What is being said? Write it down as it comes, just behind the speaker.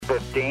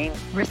15.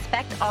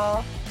 Respect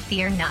all,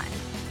 fear none.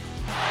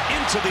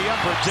 Into the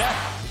upper deck.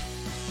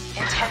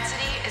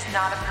 Intensity is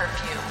not a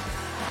perfume.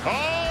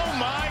 Oh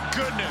my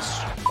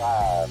goodness.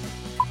 5,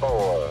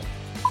 4,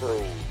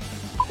 3,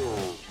 2,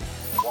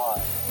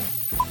 1.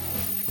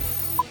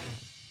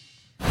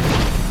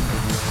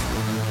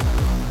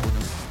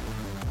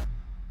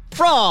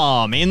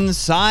 From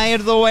inside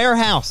the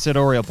warehouse at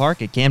Oriole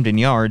Park at Camden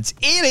Yards,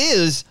 it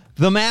is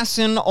the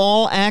MASN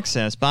All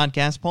Access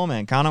podcast. Paul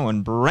Mancano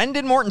and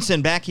Brendan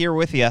Mortensen back here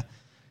with you.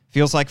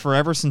 Feels like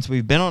forever since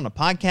we've been on a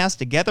podcast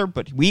together,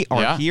 but we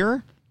are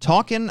here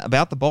talking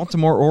about the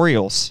Baltimore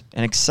Orioles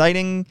and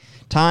exciting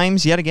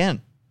times yet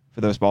again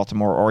for those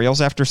Baltimore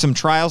Orioles. After some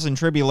trials and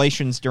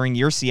tribulations during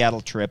your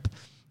Seattle trip,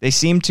 they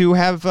seem to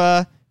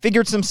have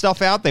figured some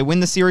stuff out. They win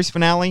the series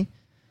finale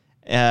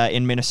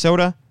in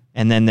Minnesota.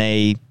 And then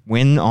they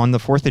win on the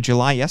 4th of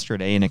July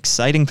yesterday in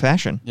exciting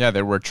fashion. Yeah,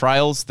 there were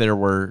trials. There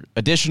were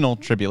additional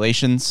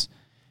tribulations.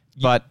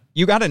 But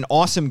you got an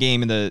awesome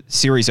game in the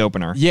series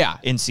opener. Yeah.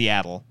 In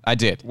Seattle. I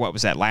did. What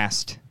was that,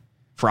 last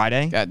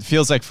Friday? Yeah, it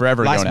feels like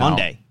forever ago now. Last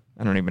Monday.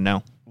 I don't even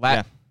know.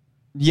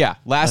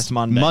 Last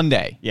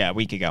Monday. Yeah, a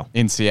week ago.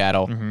 In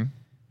Seattle.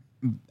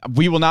 Mm-hmm.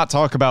 We will not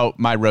talk about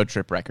my road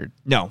trip record.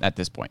 No. At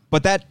this point.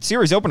 But that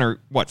series opener,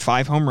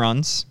 5 home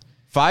runs?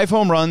 5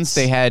 home runs.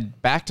 They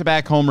had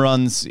back-to-back home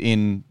runs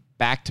in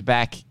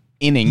back-to-back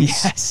innings.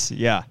 Yes,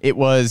 yeah. It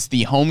was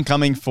the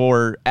homecoming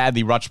for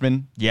Adley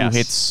Rutschman, who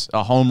hits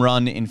a home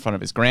run in front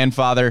of his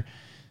grandfather.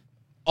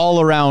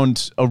 All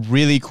around a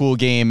really cool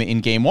game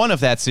in game 1 of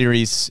that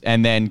series,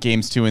 and then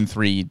games 2 and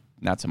 3,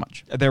 not so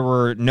much. There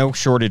were no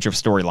shortage of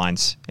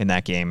storylines in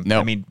that game. No.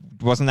 I mean,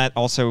 wasn't that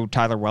also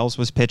Tyler Wells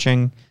was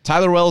pitching?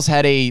 Tyler Wells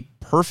had a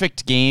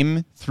perfect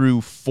game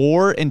through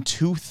 4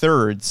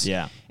 2/3.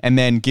 Yeah. And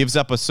then gives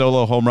up a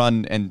solo home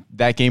run. And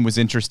that game was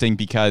interesting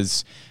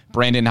because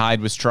Brandon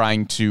Hyde was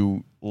trying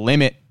to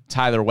limit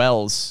Tyler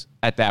Wells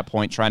at that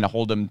point, trying to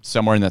hold him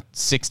somewhere in the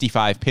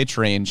 65 pitch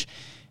range,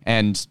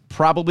 and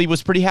probably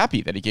was pretty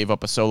happy that he gave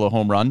up a solo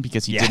home run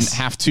because he didn't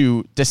have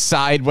to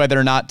decide whether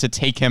or not to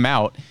take him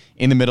out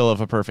in the middle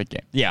of a perfect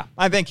game. Yeah,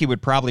 I think he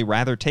would probably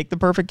rather take the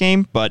perfect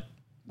game, but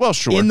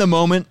sure. In the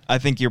moment, I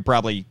think you're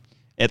probably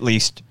at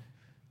least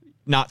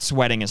not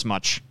sweating as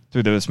much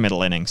through those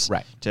middle innings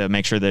to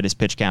make sure that his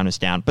pitch count is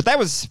down. But that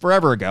was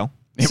forever ago.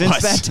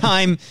 Since that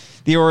time,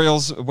 the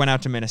Orioles went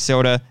out to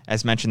Minnesota.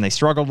 As mentioned, they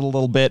struggled a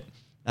little bit,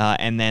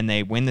 and then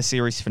they win the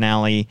series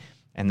finale,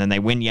 and then they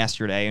win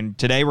yesterday. And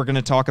today we're going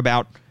to talk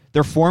about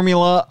their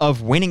formula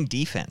of winning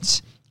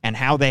defense and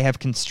how they have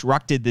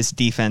constructed this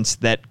defense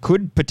that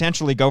could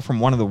potentially go from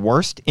one of the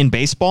worst in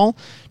baseball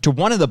to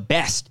one of the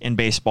best in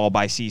baseball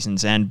by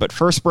season's end. But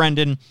first,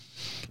 Brendan,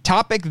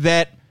 topic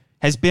that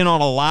has been on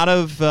a lot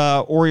of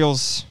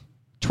Orioles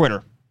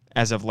Twitter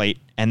as of late,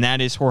 and that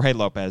is Jorge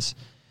Lopez.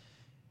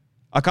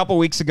 A couple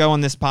weeks ago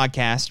on this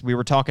podcast, we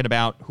were talking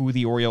about who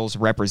the Orioles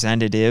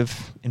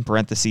representative, in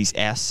parentheses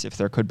S, if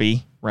there could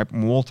be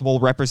multiple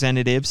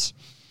representatives,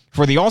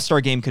 for the All-Star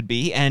game could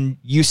be, and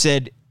you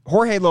said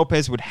Jorge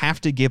Lopez would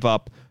have to give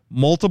up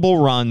multiple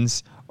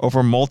runs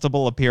over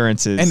multiple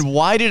appearances. And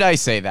why did I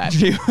say that?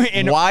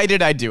 Why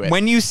did I do it?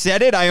 When you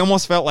said it, I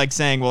almost felt like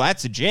saying, well,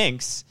 that's a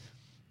jinx.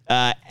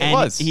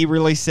 And he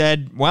really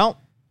said,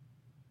 well,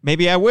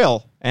 maybe I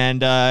will.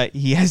 And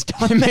he has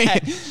done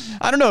that.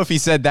 I don't know if he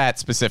said that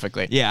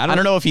specifically. Yeah, I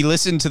don't know if he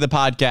listened to the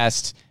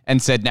podcast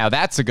and said, now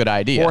that's a good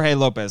idea. Jorge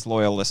Lopez,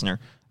 loyal listener.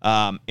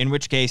 In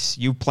which case,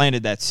 you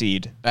planted that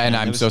seed. And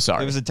I'm so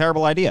sorry. It was a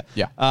terrible idea.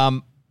 Yeah.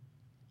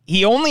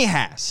 He only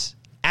has,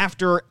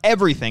 after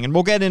everything, and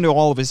we'll get into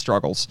all of his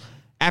struggles,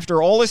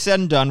 after all is said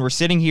and done, we're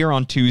sitting here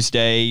on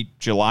Tuesday,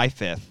 July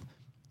 5th.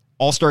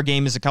 All-Star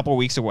game is a couple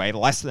weeks away,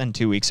 less than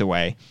 2 weeks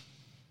away.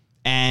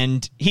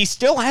 And he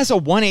still has a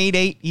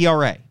 1.88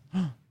 ERA.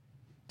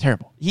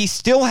 Terrible. He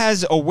still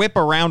has a whip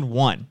around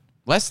 1.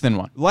 Less than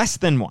 1. Less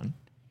than 1.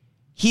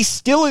 He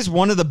still is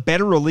one of the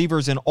better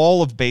relievers in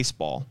all of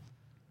baseball.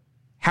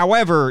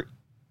 However,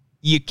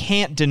 you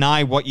can't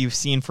deny what you've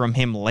seen from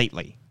him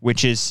lately,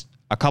 which is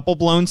a couple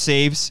blown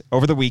saves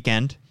over the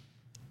weekend,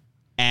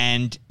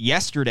 and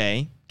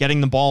yesterday getting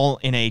the ball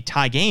in a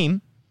tie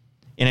game,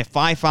 in a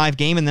 5-5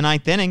 game in the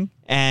 9th inning,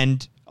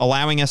 and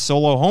allowing a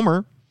solo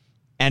homer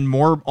and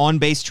more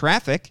on-base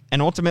traffic,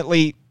 and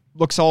ultimately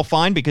looks all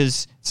fine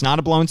because it's not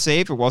a blown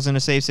save. It wasn't a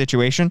save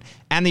situation.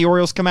 And the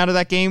Orioles come out of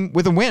that game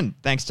with a win,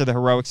 thanks to the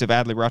heroics of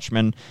Adley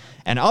Rutschman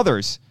and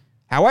others.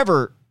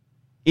 However,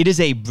 it is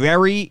a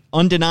very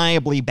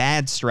undeniably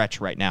bad stretch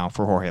right now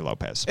for Jorge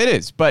Lopez. It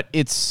is, but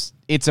it's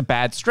a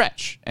bad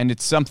stretch, and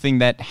it's something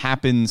that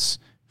happens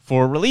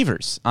for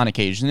relievers on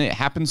occasion. It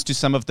happens to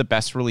some of the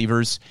best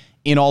relievers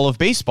in all of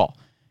baseball.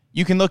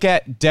 You can look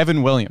at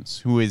Devin Williams,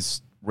 who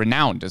is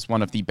renowned as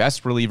one of the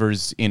best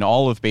relievers in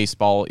all of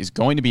baseball, is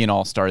going to be an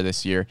all-star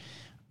this year.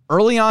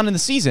 Early on in the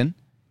season,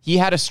 he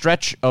had a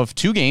stretch of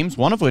 2 games,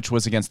 one of which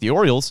was against the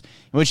Orioles,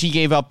 in which he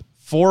gave up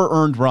 4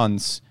 earned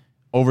runs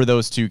over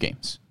those 2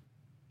 games.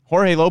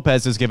 Jorge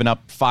Lopez has given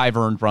up 5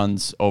 earned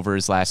runs over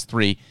his last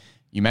 3.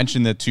 You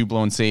mentioned the 2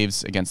 blown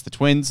saves against the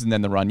Twins and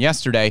then the run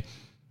yesterday.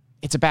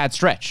 it's a bad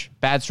stretch.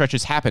 Bad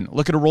stretches happen.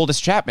 Look at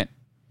Aroldis Chapman,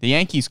 the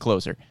Yankees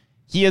closer.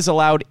 He has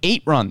allowed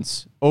 8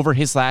 runs over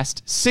his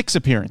last 6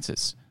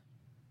 appearances.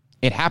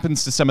 It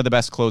happens to some of the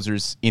best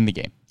closers in the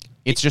game.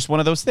 It's just one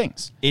of those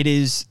things. It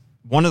is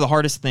one of the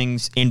hardest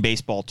things in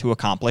baseball to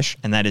accomplish,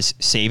 and that is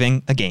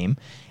saving a game.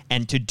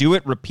 And to do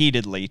it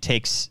repeatedly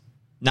takes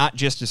not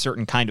just a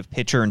certain kind of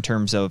pitcher in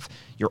terms of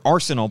your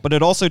arsenal, but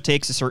it also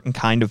takes a certain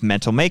kind of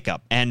mental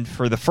makeup. And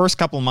for the first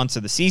couple of months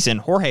of the season,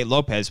 Jorge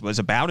Lopez was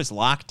about as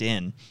locked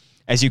in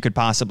as you could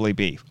possibly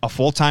be. A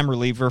full-time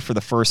reliever for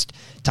the first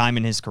time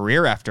in his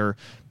career after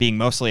being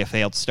mostly a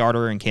failed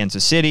starter in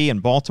Kansas City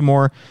and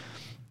Baltimore.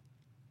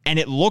 And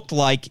it looked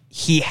like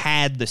he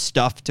had the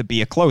stuff to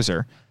be a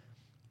closer.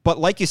 But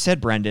like you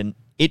said, Brendan,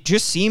 it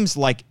just seems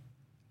like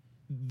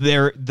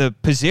the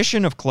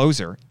position of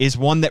closer is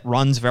one that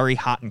runs very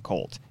hot and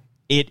cold.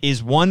 It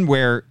is one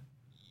where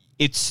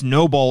it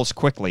snowballs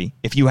quickly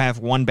if you have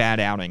one bad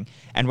outing.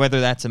 And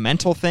whether that's a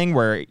mental thing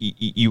where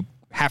you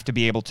have to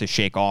be able to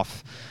shake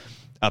off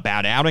a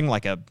bad outing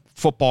like a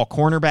football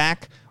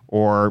cornerback,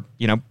 or,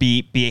 you know,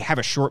 have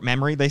a short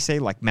memory, they say,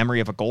 like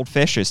memory of a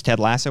goldfish, as Ted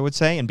Lasso would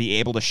say, and be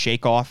able to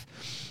shake off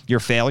your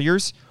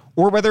failures,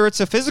 or whether it's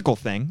a physical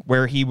thing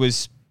where he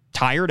was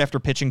tired after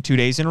pitching 2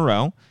 days in a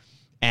row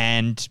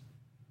and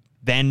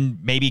then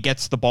maybe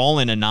gets the ball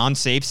in a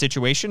non-save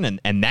situation,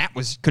 and that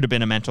could have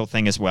been a mental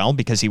thing as well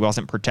because he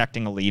wasn't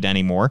protecting a lead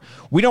anymore.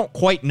 We don't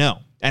quite know,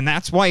 and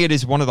that's why it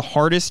is one of the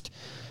hardest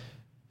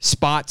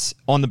spots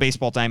on the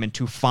baseball diamond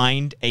to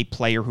find a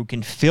player who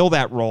can fill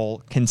that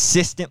role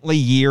consistently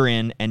year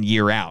in and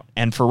year out.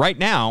 And for right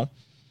now,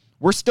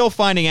 we're still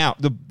finding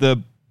out.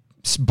 The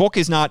book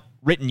is not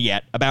written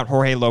yet about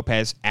Jorge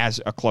Lopez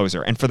as a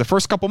closer. And for the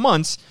first couple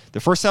months, the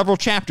first several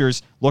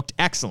chapters looked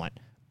excellent,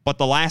 but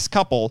the last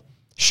couple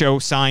show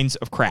signs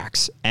of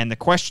cracks. And the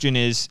question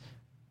is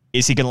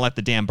he going to let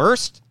the dam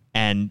burst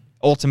and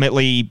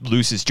ultimately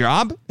lose his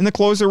job in the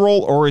closer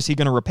role, or is he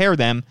going to repair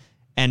them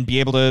and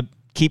be able to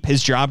keep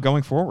his job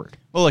going forward?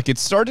 Well, look, it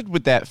started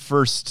with that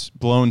first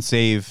blown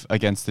save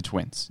against the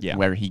Twins,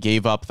 where he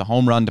gave up the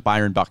home run to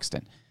Byron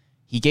Buxton.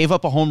 He gave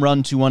up a home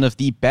run to one of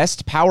the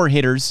best power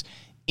hitters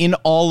in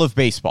all of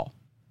baseball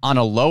on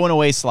a low and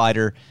away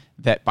slider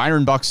that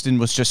Byron Buxton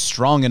was just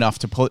strong enough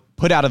to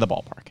put out of the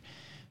ballpark.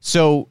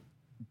 So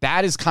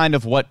that is kind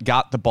of what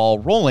got the ball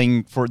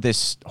rolling for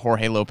this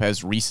Jorge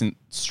Lopez recent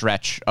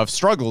stretch of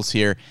struggles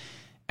here.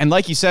 And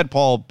like you said,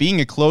 Paul,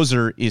 being a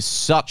closer is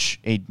such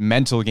a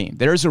mental game.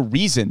 There's a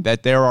reason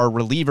that there are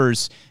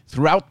relievers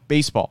throughout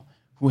baseball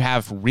who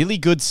have really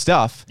good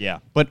stuff,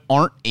 but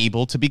aren't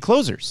able to be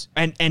closers.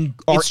 And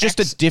it's just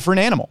a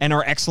different animal. And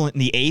are excellent in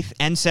the 8th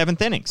and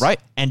 7th innings. Right.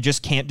 And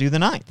just can't do the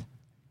 9th.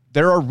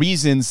 There are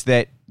reasons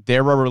that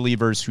there are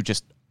relievers who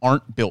just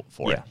aren't built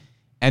for it.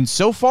 And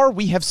so far,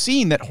 we have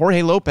seen that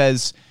Jorge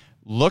Lopez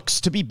looks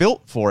to be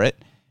built for it,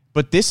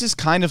 but this is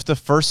kind of the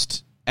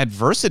first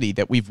adversity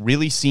that we've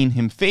really seen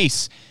him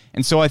face.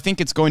 And so I think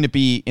it's going to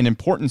be an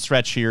important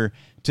stretch here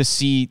to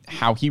see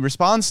how he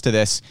responds to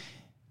this.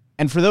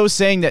 And for those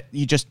saying that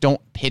you just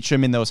don't pitch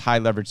him in those high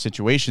leverage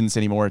situations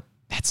anymore,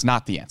 that's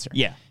not the answer.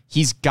 Yeah.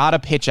 He's got to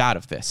pitch out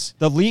of this.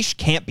 The leash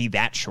can't be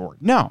that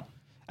short. No.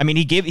 I mean,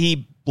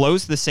 he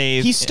blows the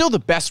save. He's still the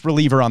best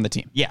reliever on the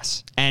team.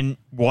 Yes, and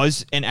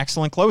was an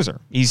excellent closer.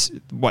 He's,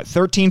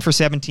 13 for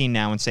 17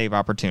 now in save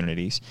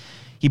opportunities.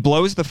 He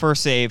blows the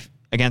first save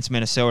against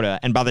Minnesota,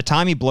 and by the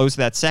time he blows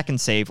that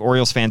second save,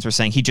 Orioles fans were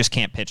saying he just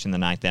can't pitch in the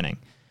 9th inning.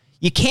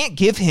 You can't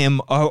give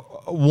him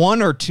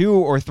 1 or 2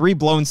 or 3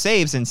 blown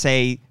saves and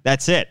say,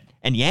 that's it,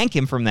 and yank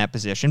him from that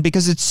position,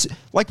 because it's,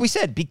 like we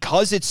said,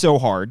 because it's so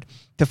hard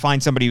to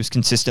find somebody who's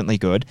consistently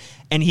good,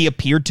 and he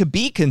appeared to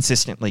be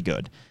consistently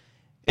good.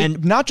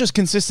 And not just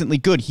consistently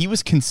good, he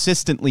was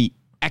consistently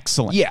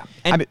excellent. Yeah.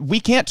 I mean, we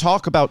can't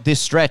talk about this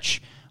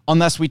stretch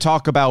unless we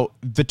talk about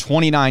the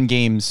 29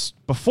 games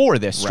before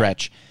this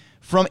stretch. Right.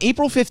 From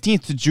April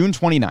 15th to June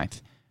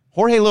 29th,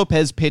 Jorge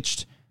Lopez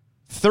pitched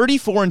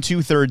 34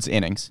 2/3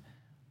 innings,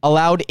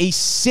 allowed a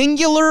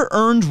singular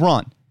earned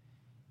run,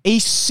 a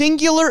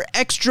singular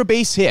extra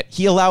base hit.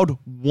 He allowed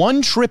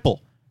 1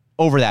 triple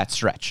over that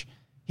stretch.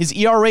 His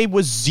ERA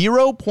was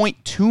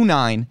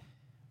 0.29.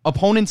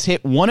 Opponents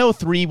hit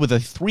 103 with a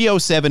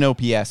 307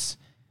 OPS,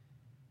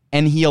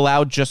 and he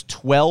allowed just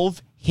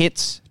 12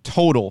 hits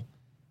total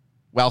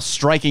while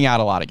striking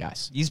out a lot of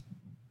guys. He's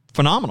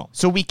phenomenal.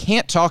 So we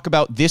can't talk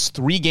about this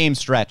 3-game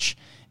stretch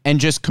and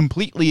just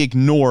completely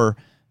ignore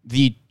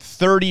the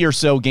 30 or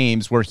so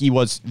games where he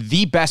was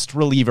the best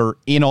reliever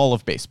in all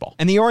of baseball.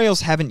 And the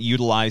Orioles haven't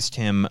utilized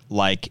him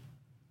like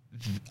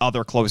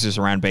other closers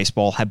around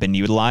baseball have been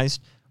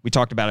utilized. We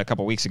talked about it a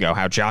couple weeks ago,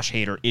 how Josh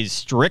Hader is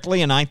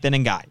strictly a 9th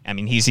inning guy. I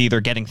mean, he's either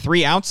getting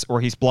 3 outs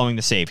or he's blowing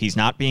the save. He's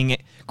not being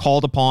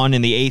called upon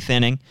in the 8th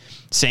inning.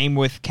 Same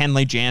with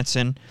Kenley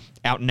Jansen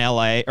out in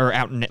LA, or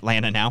out in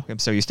Atlanta now. I'm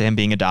so used to him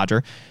being a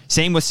Dodger.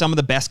 Same with some of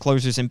the best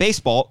closers in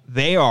baseball.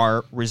 They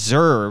are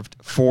reserved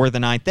for the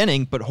 9th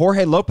inning, but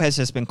Jorge Lopez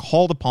has been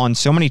called upon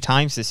so many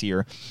times this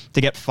year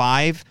to get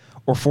 5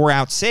 or 4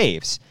 out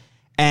saves,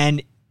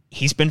 and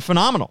he's been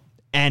phenomenal.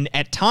 And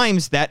at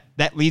times that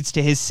leads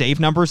to his save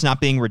numbers not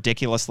being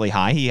ridiculously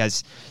high. He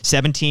has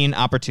 17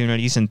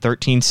 opportunities and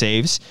 13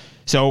 saves.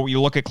 So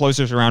you look at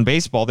closers around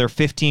baseball, there are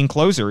 15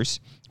 closers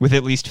with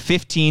at least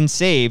 15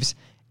 saves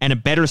and a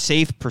better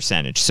save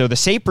percentage. So the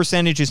save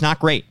percentage is not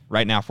great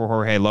right now for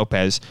Jorge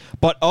Lopez.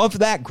 But of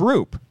that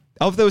group,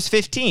 of those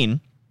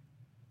 15,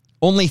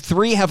 only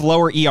 3 have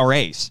lower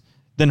ERAs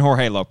than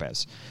Jorge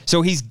Lopez.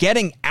 So he's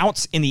getting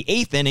outs in the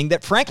 8th inning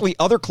that, frankly,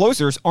 other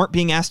closers aren't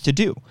being asked to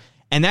do.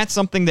 And that's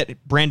something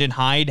that Brandon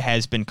Hyde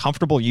has been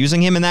comfortable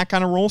using him in that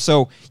kind of role.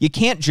 So you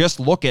can't just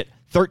look at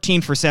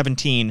 13 for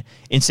 17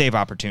 in save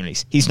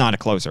opportunities. He's not a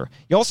closer.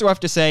 You also have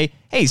to say,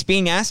 hey, he's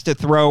being asked to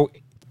throw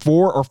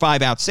 4 or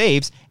 5 out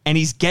saves, and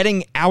he's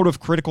getting out of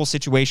critical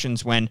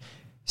situations when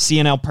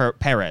Cionel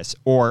Perez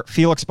or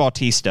Felix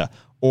Bautista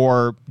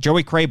or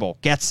Joey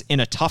Crable gets in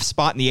a tough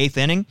spot in the 8th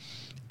inning,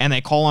 and they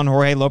call on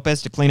Jorge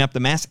Lopez to clean up the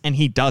mess, and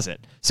he does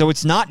it. So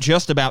it's not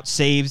just about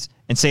saves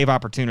and save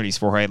opportunities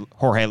for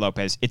Jorge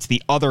Lopez. It's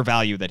the other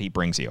value that he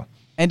brings you.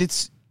 And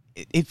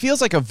it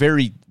feels like a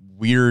very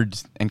weird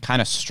and kind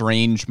of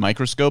strange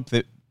microscope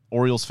that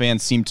Orioles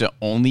fans seem to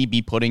only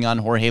be putting on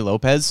Jorge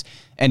Lopez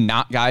and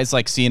not guys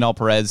like Cionel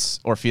Perez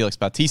or Felix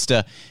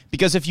Bautista.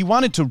 Because if you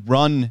wanted to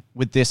run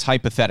with this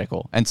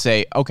hypothetical and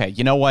say, okay,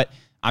 you know what?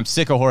 I'm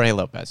sick of Jorge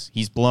Lopez.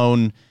 He's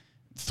blown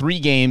 3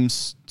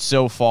 games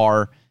so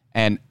far,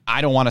 and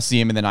I don't want to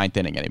see him in the 9th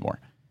inning anymore.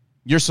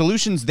 Your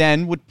solutions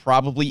then would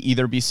probably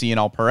either be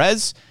Cionel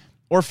Perez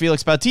or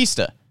Felix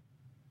Bautista.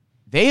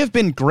 They have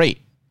been great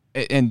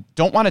and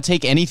don't want to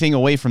take anything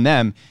away from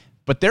them,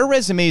 but their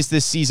resumes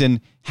this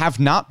season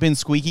have not been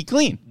squeaky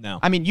clean. No.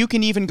 I mean, you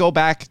can even go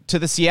back to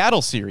the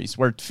Seattle series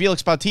where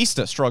Felix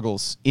Bautista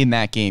struggles in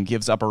that game,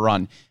 gives up a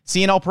run.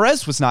 Cionel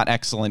Perez was not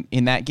excellent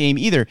in that game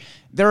either.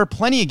 There are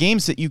plenty of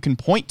games that you can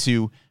point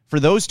to for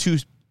those 2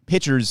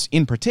 pitchers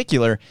in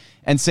particular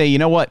and say, you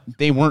know what,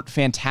 they weren't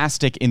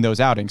fantastic in those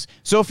outings.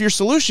 So if your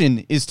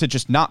solution is to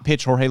just not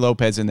pitch Jorge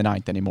Lopez in the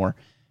 9th anymore,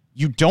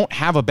 you don't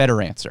have a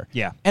better answer.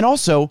 Yeah. And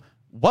also,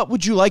 what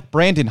would you like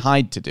Brandon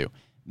Hyde to do?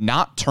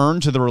 Not turn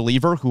to the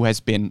reliever who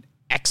has been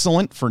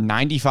excellent for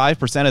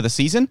 95% of the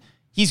season?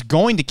 He's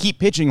going to keep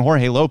pitching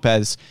Jorge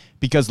Lopez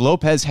because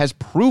Lopez has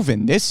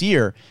proven this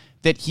year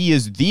that he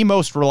is the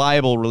most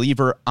reliable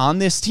reliever on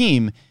this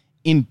team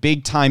in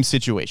big-time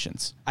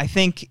situations. I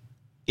think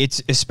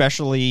it's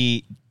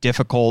especially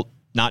difficult,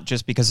 not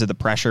just because of the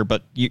pressure,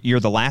 but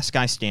you're the last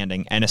guy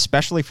standing, and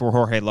especially for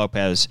Jorge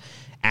Lopez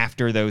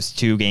after those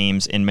 2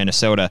 games in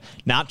Minnesota.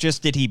 Not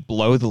just did he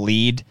blow the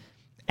lead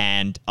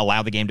and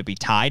allow the game to be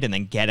tied and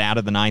then get out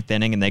of the 9th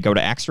inning and they go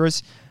to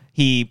extras,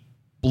 he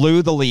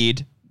blew the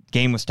lead,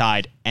 game was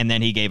tied, and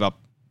then he gave up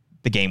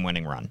the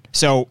game-winning run.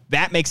 So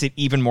that makes it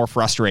even more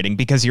frustrating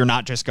because you're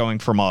not just going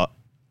from a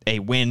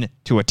win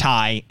to a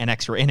tie and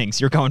extra innings.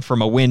 You're going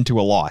from a win to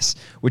a loss,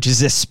 which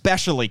is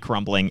especially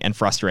crumbling and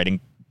frustrating,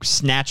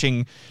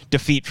 snatching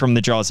defeat from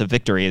the jaws of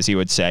victory, as you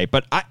would say.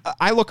 But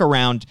I look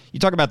around, you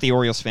talk about the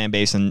Orioles fan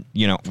base and,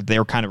 you know,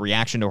 their kind of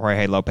reaction to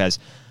Jorge Lopez.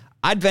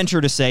 I'd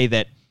venture to say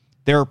that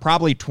there are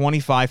probably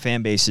 25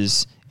 fan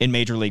bases in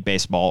Major League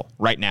Baseball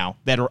right now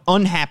that are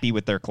unhappy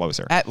with their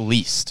closer. At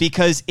least.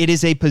 Because it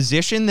is a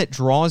position that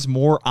draws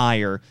more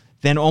ire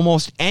than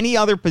almost any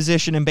other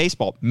position in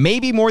baseball,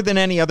 maybe more than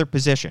any other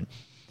position.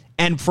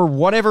 And for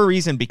whatever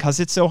reason, because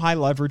it's so high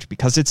leverage,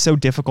 because it's so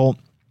difficult,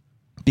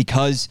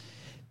 because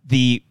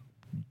the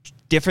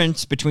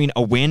difference between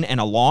a win and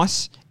a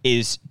loss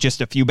is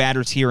just a few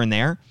batters here and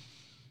there,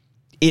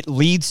 it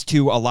leads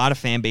to a lot of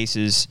fan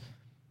bases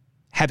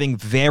having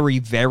very,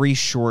 very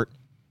short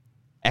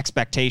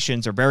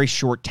expectations or very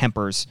short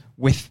tempers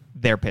with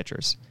their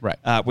pitchers, right?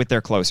 With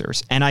their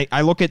closers. And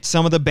I look at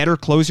some of the better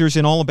closers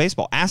in all of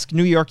baseball. Ask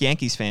New York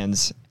Yankees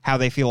fans how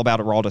they feel about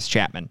Aroldis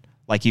Chapman,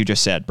 like you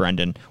just said,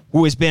 Brendan,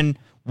 who has been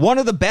one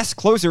of the best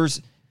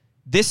closers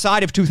this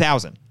side of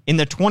 2000 in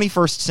the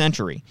 21st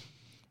century.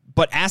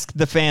 But ask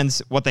the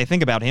fans what they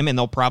think about him, and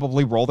they'll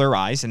probably roll their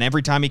eyes. And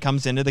every time he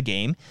comes into the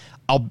game,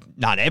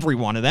 not every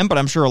one of them, but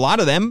I'm sure a lot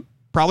of them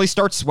probably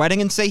start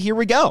sweating and say, here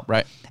we go.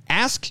 Right.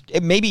 Ask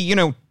maybe,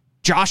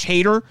 Josh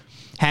Hader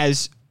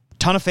has a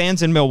ton of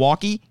fans in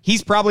Milwaukee.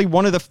 He's probably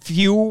one of the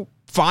few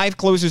 5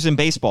 closers in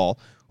baseball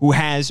who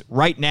has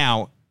right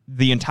now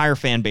the entire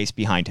fan base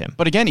behind him.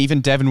 But again, even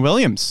Devin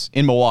Williams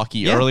in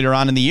Milwaukee earlier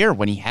on in the year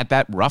when he had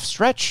that rough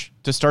stretch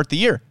to start the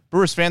year.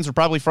 Brewers fans were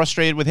probably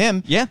frustrated with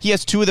him. Yeah. He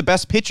has 2 of the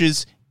best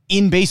pitches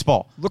in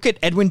baseball. Look at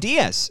Edwin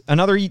Diaz,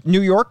 another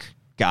New York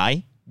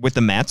guy with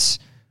the Mets.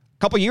 A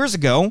couple years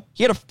ago,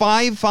 he had a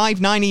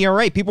 5.59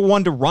 ERA. People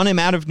wanted to run him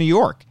out of New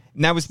York.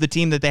 And that was the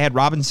team that they had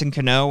Robinson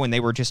Cano, and they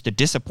were just a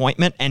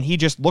disappointment, and he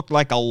just looked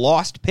like a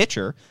lost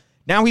pitcher.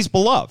 Now he's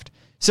beloved.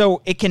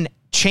 So it can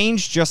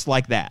change just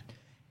like that.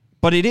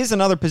 But it is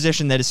another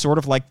position that is sort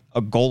of like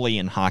a goalie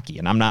in hockey,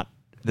 and I'm not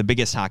the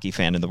biggest hockey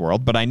fan in the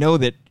world, but I know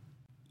that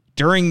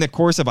during the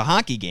course of a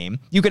hockey game,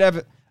 you could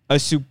have a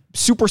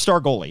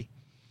superstar goalie,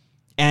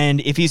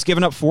 and if he's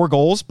given up 4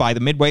 goals by the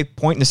midway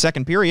point in the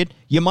second period,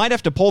 you might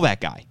have to pull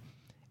that guy.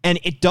 And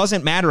it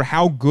doesn't matter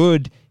how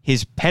good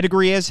his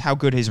pedigree is, how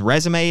good his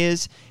resume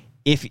is.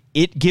 if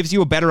it gives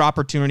you a better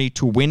opportunity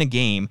to win a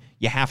game,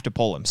 you have to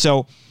pull him.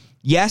 So,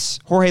 yes,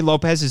 Jorge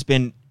Lopez has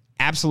been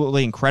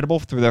absolutely incredible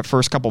through the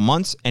first couple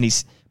months,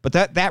 but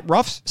that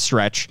rough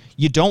stretch,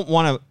 you don't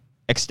want to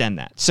extend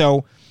that.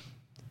 So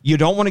you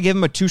don't want to give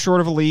him a too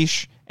short of a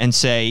leash and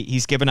say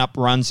he's given up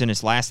runs in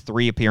his last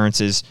 3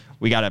 appearances.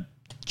 We got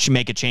to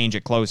make a change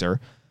at closer.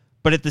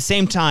 But at the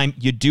same time,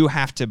 you do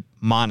have to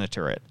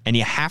monitor it, and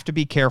you have to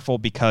be careful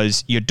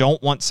because you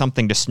don't want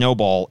something to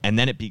snowball, and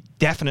then it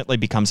definitely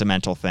becomes a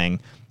mental thing,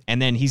 and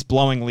then he's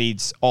blowing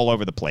leads all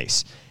over the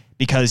place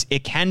because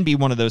it can be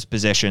one of those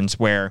positions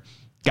where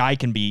guy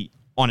can be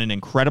on an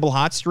incredible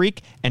hot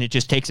streak, and it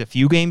just takes a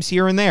few games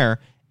here and there,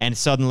 and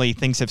suddenly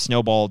things have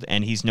snowballed,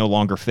 and he's no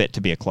longer fit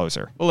to be a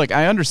closer. Well, look,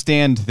 I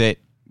understand that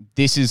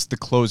this is the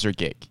closer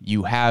gig.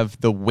 You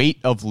have the weight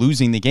of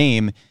losing the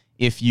game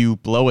if you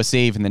blow a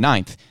save in the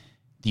 9th.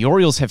 The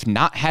Orioles have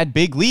not had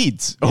big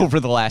leads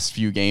over the last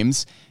few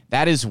games.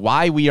 That is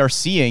why we are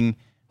seeing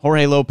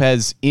Jorge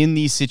Lopez in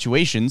these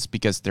situations,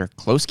 because they're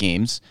close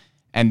games,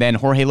 and then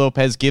Jorge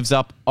Lopez gives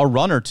up a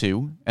run or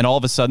two, and all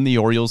of a sudden the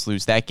Orioles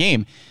lose that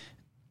game.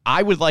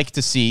 I would like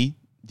to see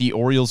the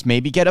Orioles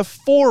maybe get a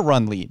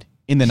 4-run lead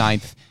in the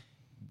 9th.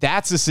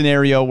 That's a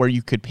scenario where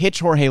you could pitch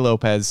Jorge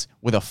Lopez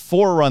with a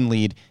 4-run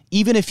lead,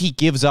 even if he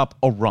gives up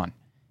a run.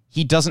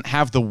 He doesn't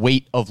have the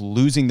weight of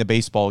losing the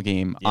baseball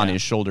game on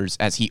his shoulders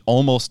as he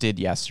almost did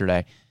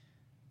yesterday.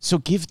 So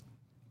give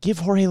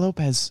Jorge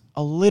Lopez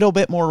a little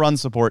bit more run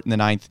support in the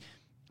 9th.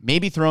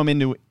 Maybe throw him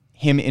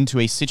into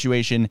a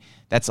situation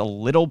that's a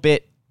little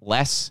bit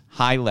less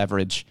high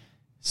leverage.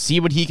 See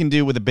what he can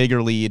do with a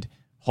bigger lead.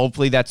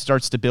 Hopefully that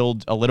starts to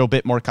build a little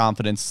bit more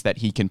confidence that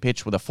he can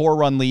pitch with a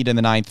 4-run lead in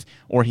the 9th,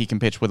 or he can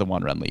pitch with a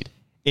 1-run lead.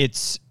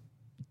 It's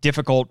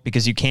difficult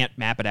because you can't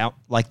map it out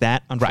like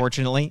that,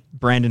 unfortunately. Right.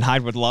 Brandon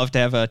Hyde would love to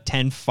have a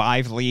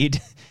 10-5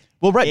 lead.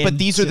 Well, right, but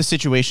these are the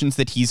situations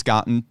that he's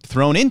gotten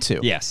thrown into.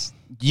 Yes.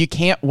 You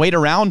can't wait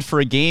around for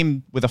a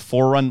game with a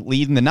 4-run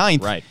lead in the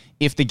 9th. Right.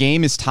 If the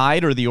game is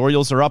tied or the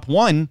Orioles are up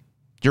 1,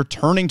 you're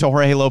turning to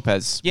Jorge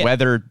Lopez. Yeah.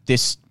 Whether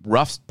this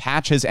rough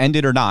patch has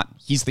ended or not,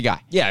 he's the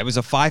guy. Yeah, it was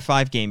a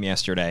 5-5 game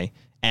yesterday,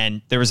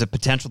 and there was a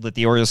potential that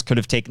the Orioles could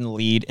have taken the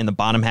lead in the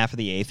bottom half of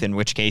the 8th, in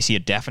which case you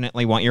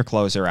definitely want your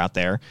closer out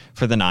there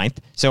for the 9th.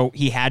 So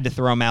he had to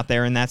throw him out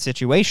there in that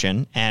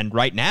situation, and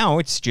right now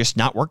it's just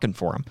not working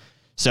for him.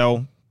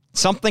 So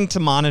something to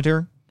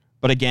monitor,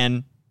 but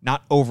again,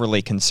 not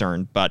overly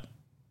concerned, but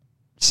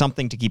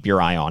something to keep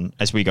your eye on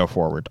as we go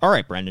forward. All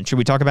right, Brendan, should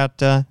we talk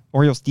about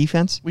Orioles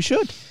defense? We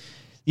should.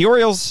 The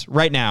Orioles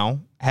right now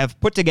have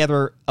put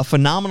together a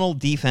phenomenal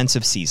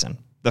defensive season.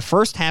 The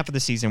first half of the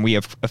season, we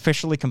have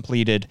officially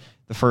completed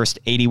the first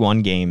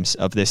 81 games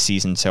of this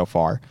season so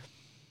far.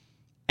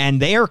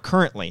 And they are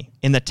currently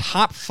in the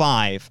top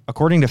 5,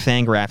 according to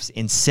Fangraphs,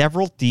 in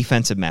several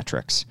defensive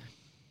metrics.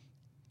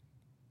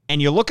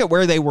 And you look at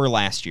where they were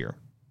last year.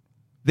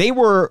 They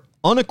were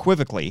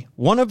unequivocally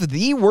one of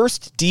the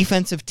worst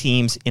defensive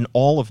teams in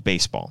all of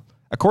baseball.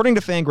 According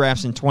to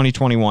Fangraphs in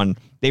 2021,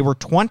 they were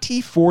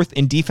 24th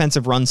in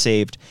defensive runs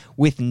saved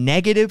with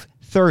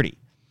 -30.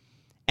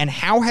 And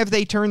how have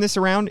they turned this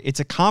around? It's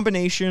a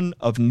combination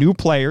of new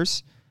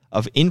players,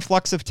 of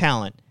influx of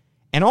talent,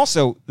 and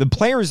also the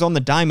players on the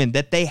diamond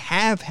that they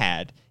have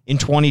had in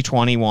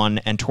 2021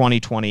 and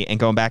 2020 and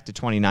going back to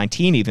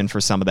 2019 even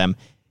for some of them,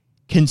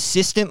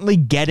 consistently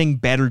getting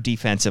better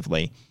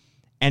defensively.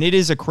 And it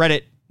is a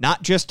credit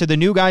not just to the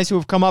new guys who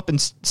have come up and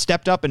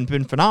stepped up and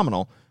been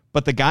phenomenal,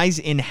 but the guys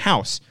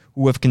in-house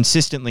who have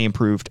consistently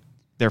improved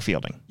their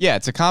fielding. Yeah,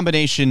 it's a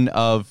combination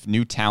of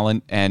new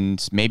talent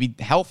and maybe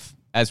health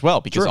as well,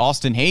 because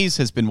Austin Hayes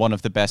has been one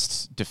of the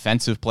best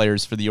defensive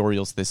players for the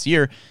Orioles this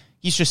year.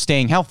 He's just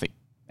staying healthy,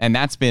 and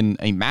that's been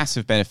a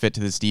massive benefit to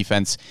this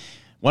defense.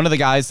 One of the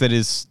guys that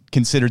is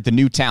considered the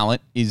new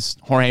talent is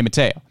Jorge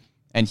Mateo,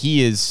 and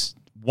he is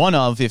one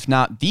of, if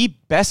not the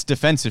best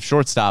defensive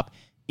shortstop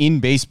in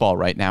baseball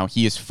right now.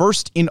 He is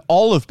first in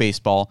all of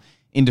baseball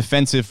in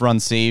defensive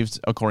runs saved,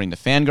 according to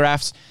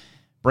Fangraphs.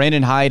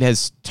 Brandon Hyde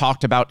has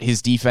talked about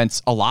his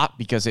defense a lot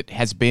because it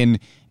has been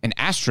an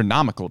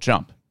astronomical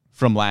jump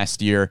from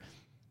last year.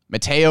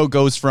 Mateo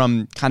goes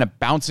from kind of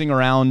bouncing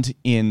around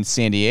in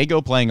San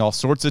Diego, playing all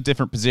sorts of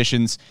different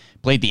positions,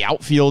 played the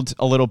outfield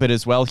a little bit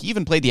as well. He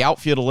even played the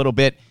outfield a little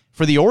bit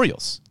for the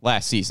Orioles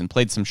last season,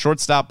 played some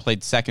shortstop,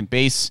 played second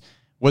base,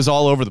 was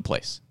all over the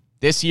place.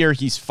 This year,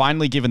 he's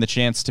finally given the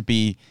chance to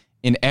be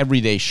an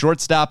everyday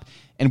shortstop,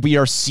 and we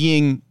are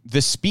seeing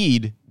the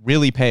speed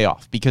really pay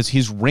off because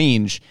his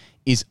range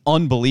is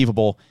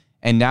unbelievable.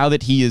 And now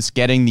that he is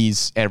getting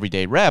these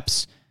everyday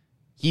reps,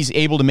 he's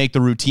able to make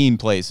the routine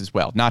plays as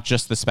well, not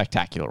just the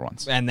spectacular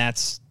ones. And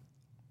that's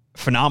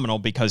phenomenal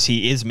because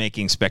he is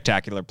making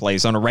spectacular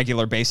plays on a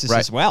regular basis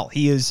as well.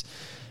 He is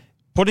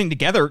putting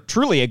together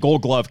truly a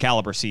Gold Glove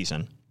caliber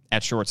season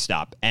at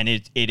shortstop. And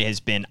it has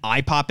been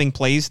eye-popping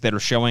plays that are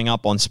showing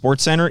up on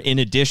SportsCenter in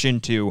addition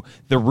to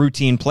the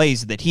routine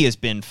plays that he has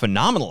been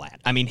phenomenal at.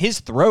 I mean, his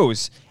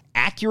throws,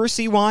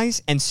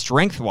 accuracy-wise and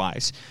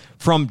strength-wise,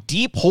 from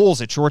deep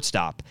holes at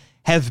shortstop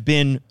have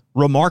been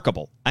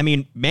remarkable. I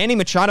mean, Manny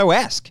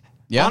Machado-esque,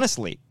 Yeah.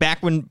 honestly.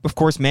 Back when, of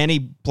course,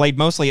 Manny played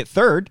mostly at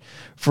third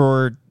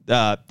for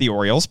the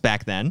Orioles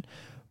back then.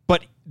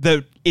 But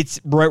it's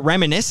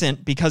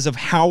reminiscent because of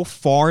how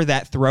far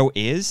that throw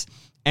is.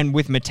 And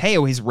with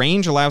Mateo, his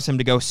range allows him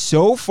to go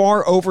so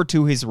far over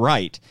to his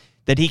right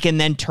that he can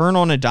then turn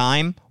on a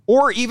dime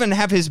or even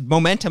have his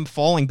momentum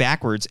falling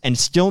backwards and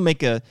still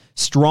make a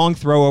strong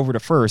throw over to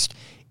first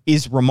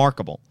is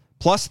remarkable.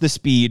 Plus the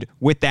speed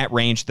with that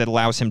range that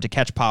allows him to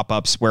catch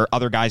pop-ups where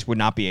other guys would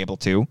not be able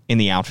to in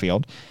the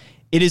outfield.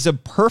 It is a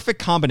perfect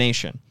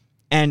combination.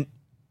 And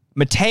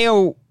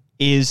Mateo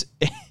is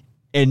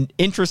an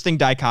interesting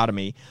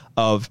dichotomy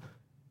of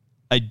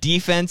a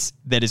defense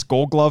that is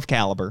Gold Glove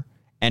caliber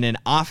and an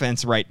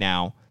offense right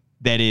now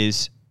that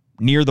is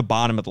near the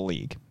bottom of the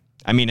league.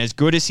 I mean, as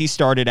good as he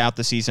started out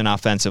the season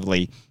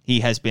offensively,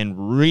 he has been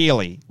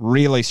really,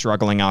 really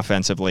struggling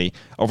offensively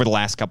over the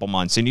last couple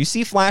months. And you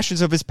see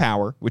flashes of his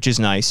power, which is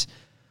nice,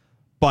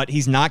 but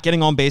he's not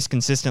getting on base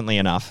consistently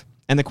enough.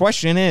 And the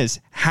question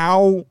is,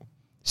 how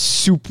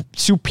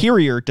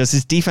superior does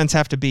his defense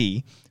have to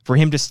be for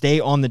him to stay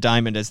on the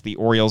diamond as the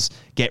Orioles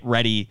get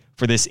ready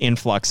for this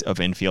influx of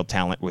infield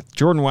talent with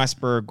Jordan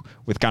Westburg,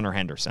 with Gunnar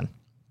Henderson?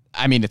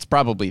 I mean, it's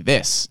probably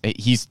this.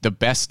 He's the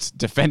best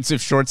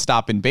defensive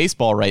shortstop in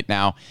baseball right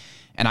now.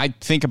 And I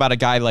think about a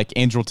guy like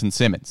Andrelton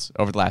Simmons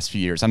over the last few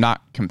years. I'm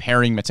not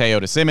comparing Mateo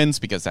to Simmons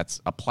because that's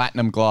a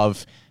platinum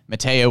glove.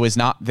 Mateo is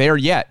not there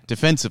yet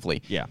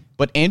defensively. Yeah.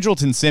 But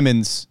Andrelton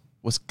Simmons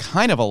was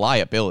kind of a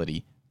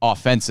liability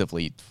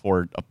offensively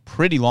for a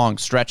pretty long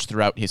stretch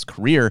throughout his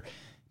career,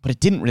 but it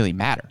didn't really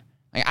matter.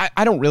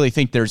 I don't really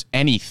think there's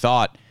any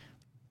thought,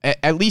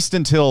 at least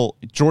until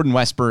Jordan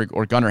Westburg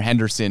or Gunnar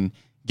Henderson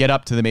get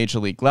up to the major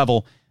league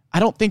level, I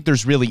don't think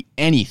there's really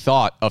any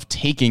thought of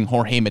taking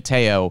Jorge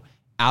Mateo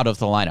out of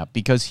the lineup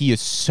because he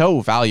is so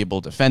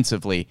valuable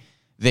defensively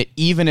that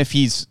even if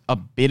he's a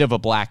bit of a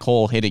black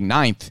hole hitting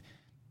ninth,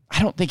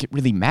 I don't think it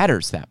really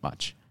matters that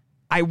much.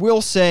 I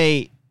will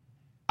say,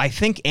 I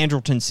think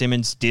Andrelton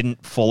Simmons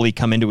didn't fully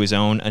come into his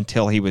own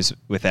until he was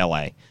with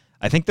LA.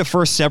 I think the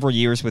first several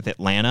years with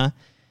Atlanta,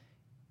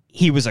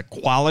 he was a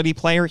quality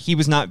player. He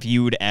was not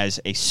viewed as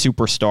a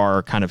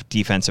superstar kind of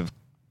defensive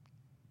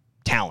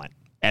talent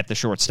at the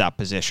shortstop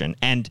position.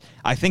 And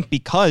I think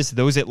because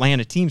those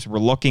Atlanta teams were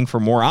looking for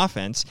more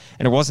offense,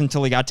 and it wasn't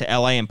until he got to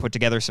LA and put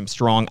together some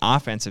strong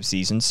offensive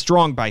seasons,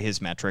 strong by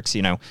his metrics,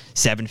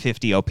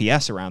 750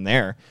 OPS around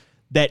there,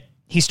 that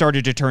he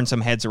started to turn some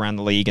heads around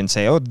the league and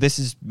say, oh, this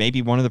is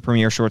maybe one of the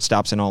premier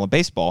shortstops in all of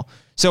baseball.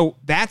 So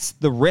that's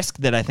the risk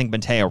that I think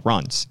Mateo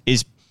runs,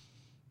 is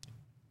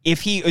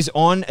if he is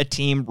on a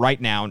team right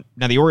now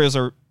the Orioles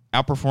are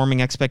outperforming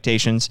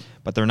expectations,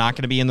 but they're not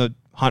going to be in the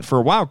hunt for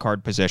a wild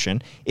card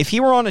position. If he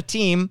were on a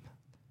team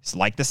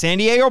like the San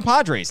Diego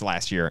Padres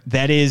last year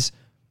that is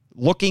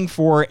looking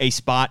for a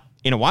spot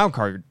in a wild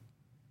card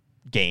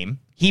game,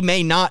 he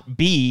may not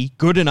be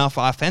good enough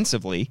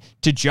offensively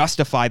to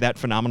justify that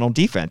phenomenal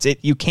defense.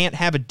 You can't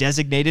have a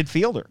designated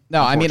fielder.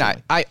 No, I mean,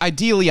 I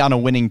ideally on a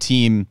winning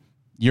team,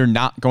 you're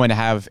not going to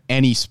have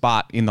any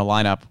spot in the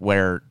lineup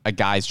where a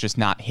guy's just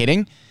not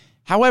hitting.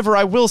 However,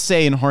 I will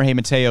say in Jorge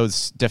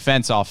Mateo's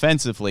defense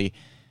offensively,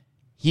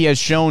 he has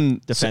shown...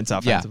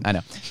 offensively. Yeah, I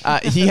know.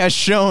 He has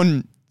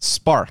shown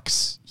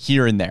sparks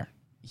here and there.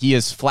 He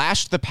has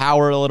flashed the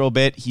power a little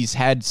bit. He's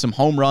had some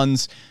home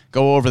runs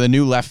go over the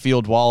new left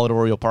field wall at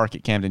Oriole Park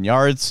at Camden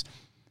Yards.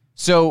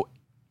 So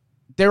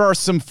there are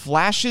some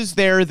flashes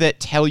there that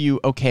tell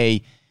you,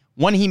 okay,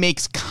 when he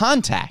makes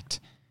contact,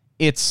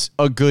 it's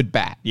a good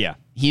bat. Yeah.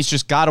 He's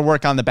just got to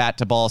work on the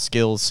bat-to-ball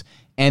skills.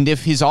 And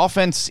if his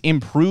offense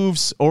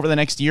improves over the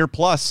next year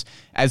plus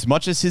as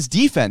much as his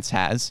defense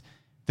has,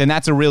 then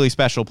that's a really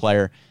special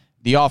player.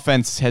 The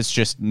offense has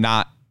just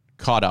not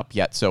caught up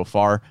yet so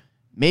far.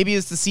 Maybe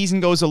as the season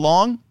goes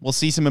along, we'll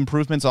see some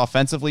improvements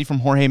offensively from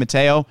Jorge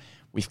Mateo.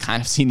 We've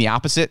kind of seen the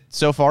opposite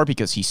so far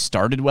because he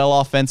started well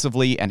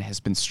offensively and has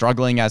been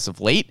struggling as of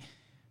late.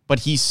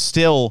 But he's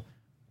still,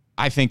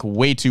 I think,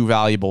 way too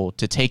valuable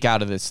to take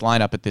out of this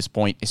lineup at this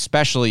point,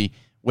 especially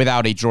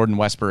without a Jordan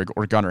Westburg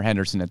or Gunnar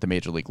Henderson at the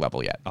major league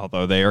level yet.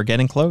 Although they are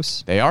getting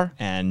close. They are.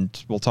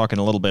 And we'll talk in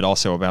a little bit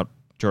also about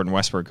Jordan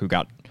Westburg, who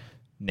got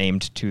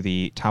named to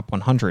the top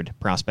 100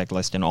 prospect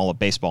list in all of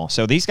baseball.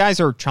 So these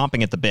guys are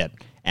chomping at the bit.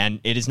 And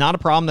it is not a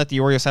problem that the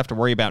Orioles have to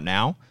worry about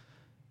now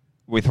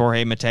with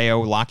Jorge Mateo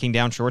locking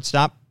down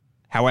shortstop.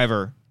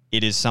 However,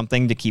 it is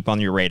something to keep on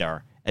your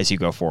radar as you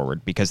go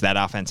forward, because that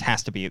offense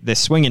has to be, this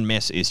swing and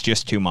miss is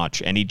just too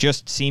much. And he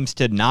just seems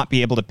to not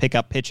be able to pick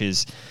up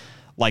pitches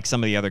like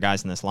some of the other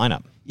guys in this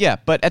lineup. Yeah,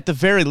 but at the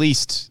very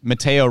least,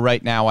 Mateo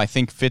right now, I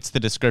think, fits the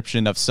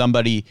description of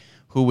somebody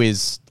who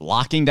is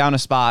locking down a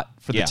spot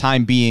for the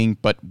time being,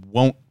 but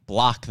won't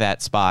block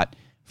that spot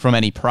from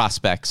any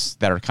prospects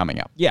that are coming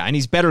up. Yeah, and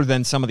he's better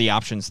than some of the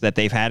options that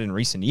they've had in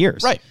recent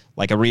years. Right.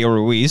 Like a Rio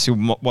Ruiz,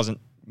 who wasn't,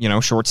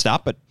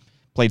 shortstop, but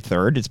played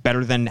third. It's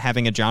better than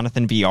having a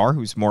Jonathan VR,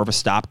 who's more of a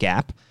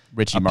stopgap.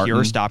 Richie a Martin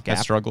pure stopgap.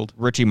 has struggled.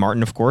 Richie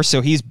Martin, of course.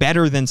 So he's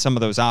better than some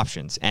of those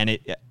options. And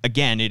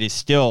it is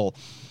still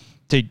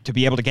to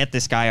be able to get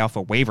this guy off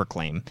a waiver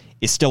claim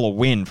is still a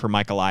win for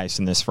Mike Elias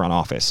in this front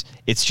office.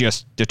 It's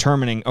just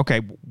determining, okay,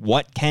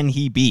 what can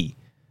he be?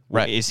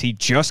 Right. Is he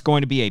just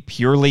going to be a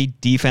purely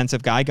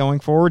defensive guy going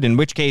forward? In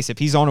which case, if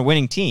he's on a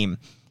winning team,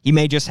 he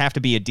may just have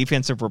to be a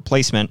defensive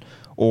replacement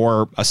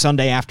or a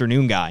Sunday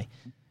afternoon guy.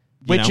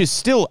 Which is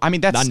still, I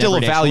mean, that's still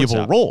a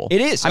valuable role.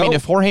 It is. I mean,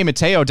 if Jorge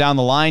Mateo down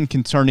the line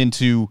can turn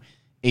into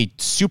a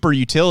super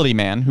utility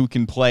man who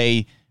can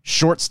play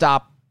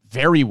shortstop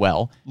very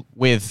well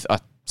with a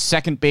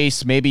second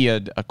base, maybe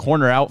a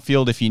corner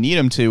outfield if you need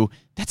him to,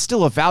 that's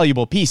still a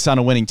valuable piece on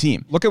a winning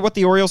team. Look at what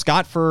the Orioles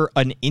got for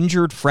an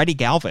injured Freddie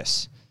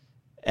Galvis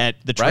at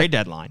the trade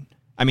deadline.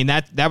 I mean,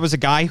 that was a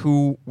guy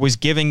who was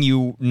giving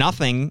you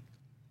nothing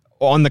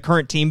on the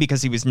current team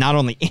because he was not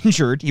only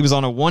injured, he was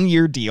on a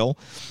 1-year deal,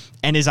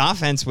 and his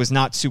offense was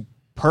not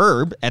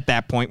superb at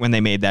that point when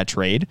they made that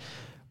trade.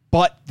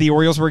 But the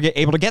Orioles were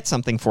able to get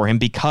something for him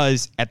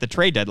because at the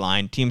trade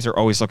deadline, teams are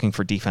always looking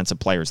for defensive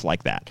players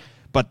like that.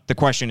 But the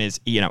question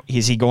is,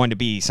 is he going to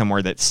be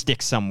somewhere that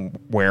sticks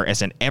somewhere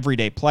as an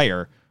everyday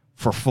player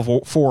for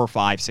 4 or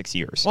 5, 6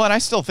 years? Well, and I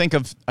still think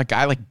of a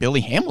guy like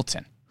Billy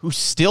Hamilton, who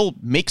still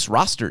makes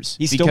rosters.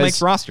 He still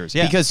makes rosters,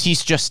 yeah. Because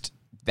he's just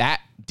that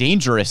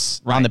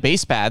dangerous on the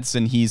base paths,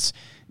 and he's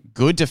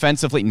good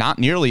defensively, not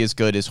nearly as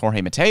good as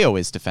Jorge Mateo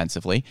is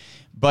defensively,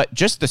 but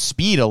just the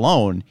speed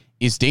alone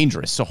is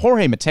dangerous. So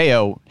Jorge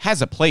Mateo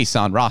has a place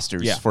on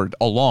rosters for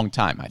a long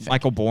time, I think.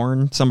 Michael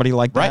Bourne, somebody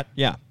like that.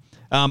 Yeah.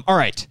 All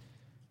right.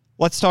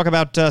 Let's talk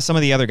about some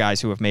of the other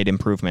guys who have made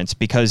improvements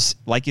because,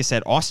 like you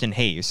said, Austin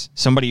Hayes,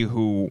 somebody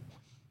who,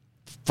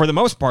 for the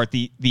most part,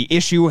 the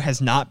issue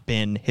has not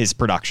been his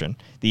production.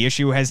 The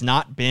issue has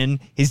not been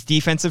his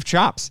defensive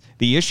chops.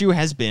 The issue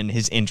has been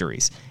his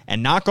injuries.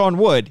 And knock on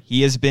wood,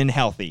 he has been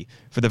healthy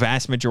for the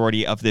vast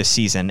majority of this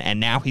season, and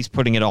now he's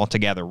putting it all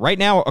together. Right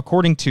now,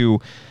 according to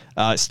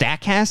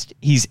StatCast,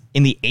 he's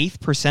in the 8th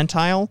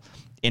percentile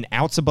in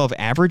outs above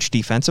average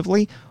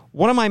defensively.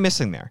 What am I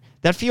missing there?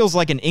 That feels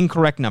like an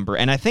incorrect number,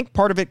 and I think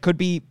part of it could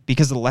be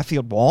because of the left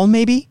field wall,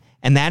 maybe,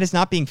 and that is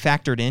not being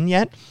factored in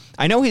yet.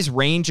 I know his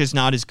range is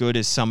not as good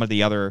as some of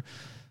the other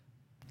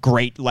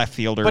great left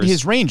fielders. But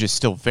his range is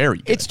still very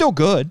good. It's still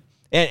good,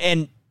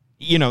 and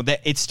that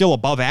it's still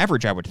above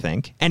average, I would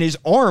think. And his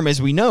arm, as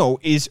we know,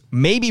 is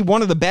maybe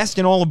one of the best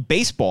in all of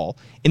baseball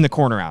in the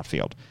corner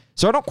outfield.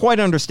 So I don't quite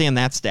understand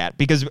that stat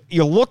because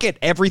you look at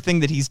everything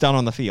that he's done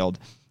on the field.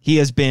 He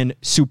has been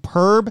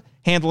superb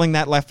handling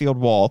that left field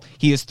wall.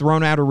 He has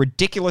thrown out a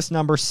ridiculous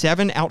number,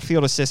 7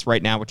 outfield assists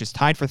right now, which is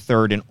tied for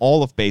 3rd in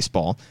all of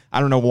baseball.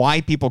 I don't know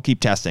why people keep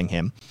testing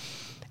him.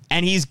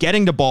 And he's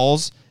getting to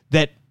balls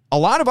that a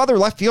lot of other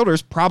left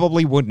fielders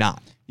probably would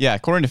not. Yeah,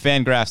 according to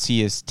Fangraphs,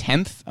 he is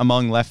 10th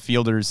among left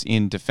fielders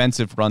in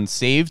defensive runs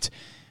saved,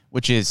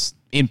 which is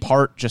in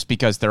part just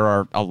because there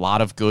are a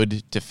lot of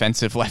good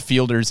defensive left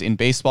fielders in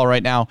baseball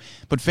right now.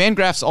 But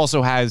Fangraphs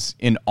also has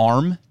an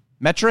arm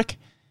metric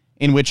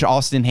in which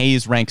Austin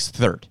Hayes ranks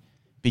 3rd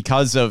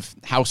because of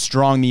how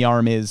strong the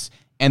arm is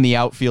and the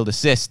outfield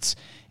assists.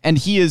 And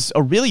he is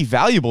a really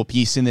valuable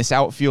piece in this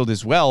outfield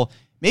as well.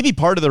 Maybe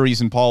part of the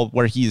reason, Paul,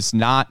 where he's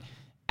not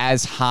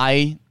as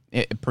high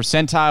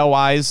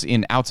percentile-wise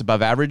in outs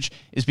above average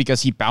is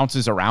because he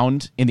bounces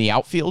around in the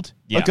outfield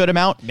a good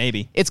amount.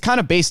 Maybe. It's kind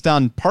of based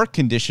on park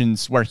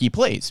conditions where he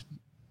plays.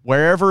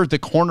 Wherever the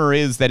corner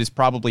is that is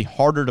probably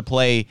harder to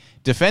play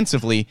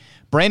defensively,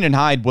 Brandon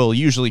Hyde will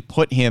usually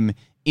put him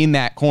in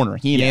that corner.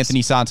 He and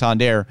Anthony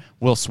Santander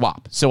will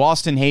swap. So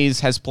Austin Hayes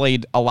has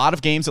played a lot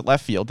of games at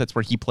left field. That's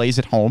where he plays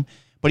at home.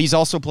 But he's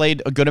also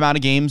played a good amount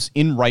of games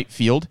in right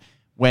field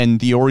when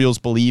the Orioles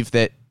believe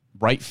that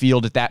right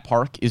field at that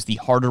park is the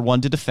harder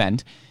one to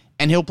defend.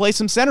 And he'll play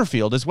some center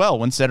field as well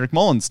when Cedric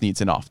Mullins needs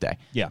an off day.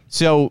 Yeah.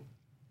 So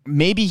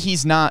maybe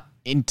he's not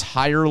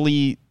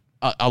entirely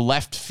a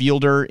left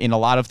fielder in a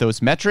lot of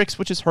those metrics,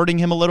 which is hurting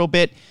him a little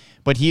bit.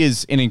 But he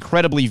is an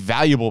incredibly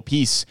valuable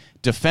piece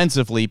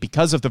defensively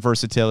because of the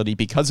versatility,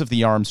 because of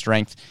the arm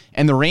strength.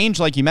 And the range,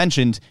 like you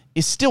mentioned,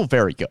 is still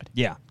very good.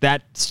 Yeah,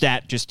 that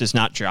stat just does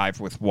not jive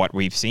with what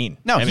we've seen.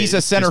 No, he's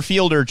a center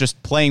fielder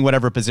just playing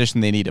whatever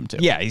position they need him to.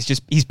 Yeah,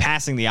 he's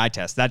passing the eye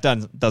test. That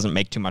doesn't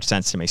make too much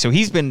sense to me. So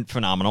he's been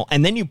phenomenal.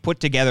 And then you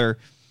put together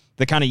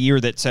the kind of year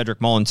that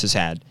Cedric Mullins has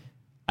had.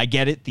 I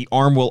get it. The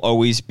arm will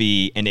always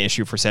be an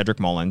issue for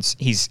Cedric Mullins.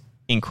 He's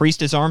increased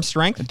his arm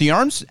strength. The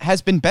arms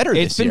has been better this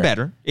year. It's been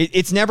better.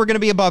 It's never going to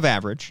be above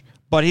average,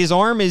 but his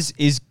arm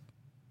is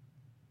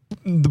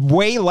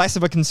way less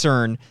of a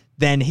concern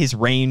than his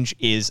range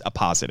is a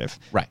positive.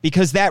 Right.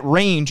 Because that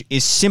range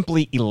is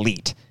simply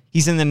elite.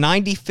 He's in the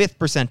 95th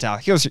percentile.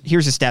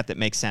 Here's a stat that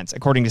makes sense,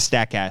 according to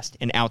StatCast,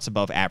 in outs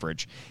above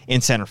average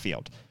in center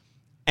field.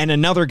 And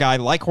another guy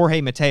like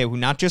Jorge Mateo, who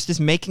not just is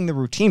making the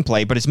routine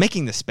play, but is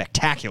making the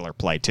spectacular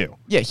play too.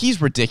 Yeah, he's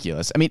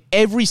ridiculous. I mean,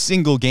 every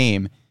single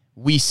game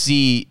we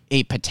see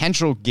a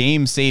potential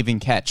game-saving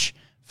catch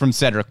from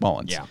Cedric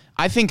Mullins. Yeah.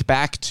 I think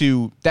back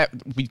to that,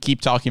 we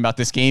keep talking about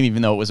this game,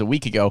 even though it was a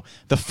week ago,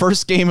 the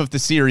first game of the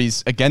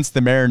series against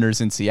the Mariners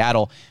in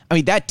Seattle. I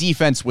mean, that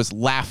defense was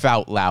laugh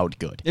out loud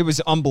good. It was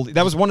unbelievable.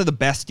 That was one of the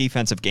best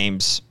defensive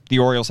games the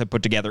Orioles have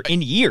put together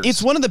in years.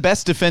 It's one of the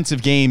best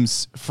defensive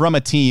games from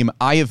a team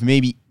I have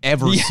maybe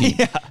ever seen.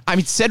 Yeah. I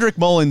mean, Cedric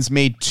Mullins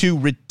made 2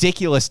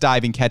 ridiculous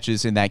diving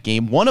catches in that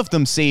game. One of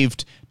them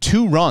saved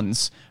 2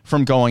 runs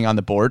from going on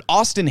the board.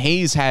 Austin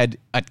Hayes had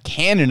a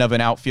cannon of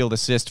an outfield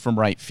assist from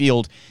right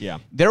field. Yeah.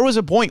 There was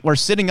a point where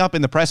sitting up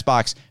in the press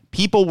box,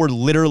 people were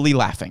literally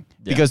laughing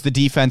because the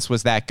defense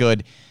was that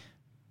good.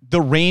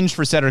 The range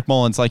for Cedric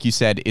Mullins, like you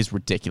said, is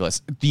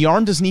ridiculous. The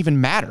arm doesn't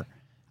even matter.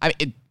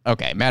 It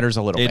matters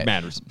a little bit. It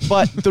matters.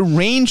 But the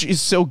range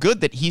is so good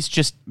that he's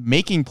just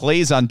making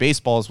plays on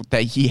baseballs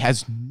that he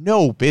has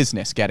no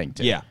business getting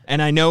to. Yeah,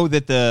 and I know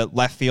that the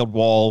left field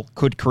wall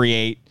could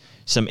create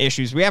some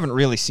issues. We haven't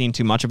really seen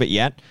too much of it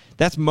yet.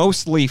 That's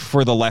mostly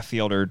for the left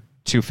fielder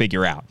to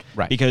figure out.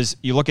 Right. Because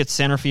you look at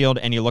center field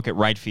and you look at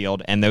right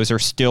field, and those are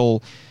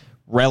still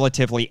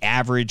relatively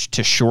average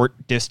to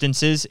short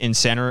distances in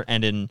center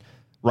and in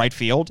right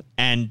field.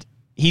 And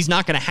he's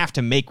not going to have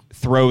to make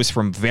throws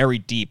from very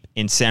deep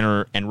in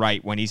center and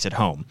right when he's at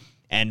home.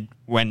 And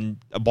when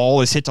a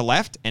ball is hit to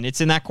left and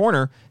it's in that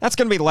corner, that's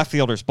going to be the left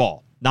fielder's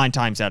ball 9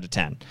 times out of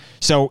 10.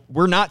 So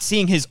we're not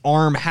seeing his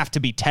arm have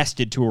to be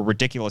tested to a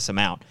ridiculous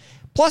amount.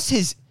 Plus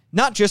his,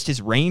 not just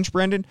his range,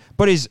 Brendan,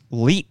 but his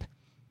leap.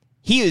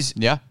 He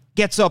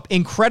gets up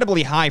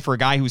incredibly high for a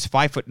guy who's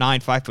 5'9",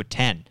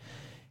 5'10".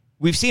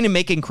 We've seen him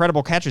make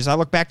incredible catches. I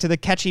look back to the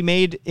catch he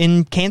made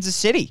in Kansas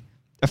City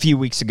a few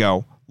weeks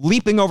ago,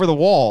 leaping over the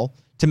wall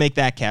to make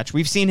that catch.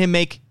 We've seen him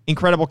make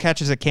incredible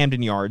catches at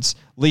Camden Yards,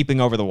 leaping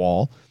over the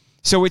wall.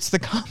 So it's the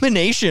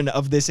combination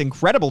of this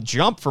incredible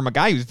jump from a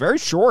guy who's very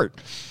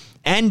short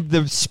and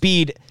the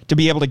speed to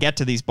be able to get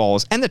to these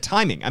balls and the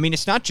timing. I mean,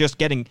 it's not just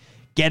getting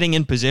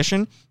in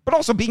position, but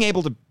also being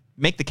able to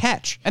make the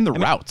catch. And the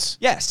routes.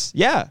 Yes.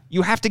 Yeah.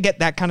 You have to get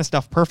that kind of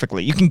stuff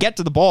perfectly. You can get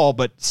to the ball,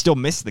 but still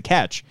miss the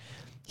catch.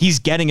 He's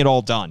getting it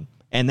all done.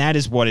 And that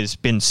is what has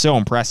been so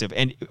impressive.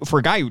 And for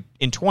a guy who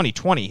in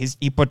 2020,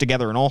 he put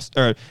together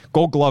an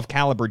Gold Glove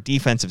caliber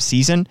defensive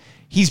season,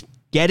 he's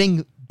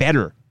getting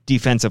better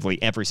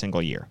defensively every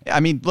single year. I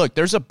mean, look,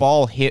 there's a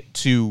ball hit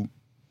to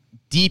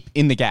deep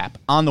in the gap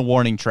on the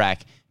warning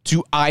track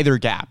to either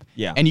gap.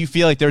 Yeah. And you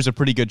feel like there's a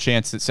pretty good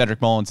chance that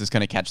Cedric Mullins is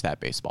going to catch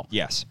that baseball.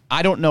 Yes.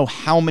 I don't know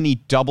how many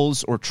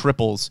doubles or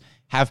triples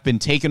have been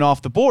taken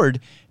off the board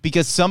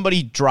because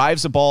somebody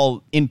drives a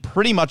ball in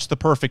pretty much the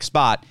perfect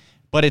spot,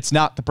 but it's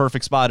not the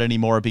perfect spot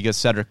anymore because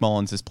Cedric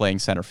Mullins is playing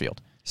center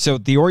field. So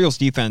the Orioles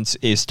defense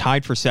is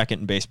tied for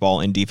second in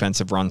baseball in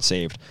defensive runs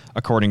saved,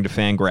 according to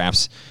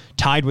Fangraphs,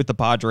 tied with the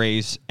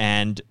Padres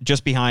and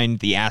just behind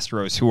the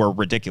Astros, who are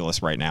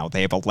ridiculous right now.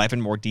 They have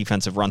 11 more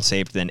defensive runs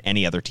saved than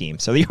any other team.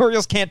 So the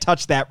Orioles can't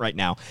touch that right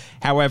now.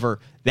 However,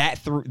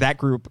 that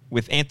group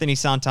with Anthony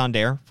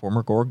Santander,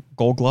 former Gold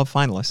Glove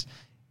finalist,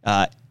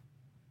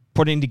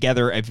 putting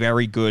together a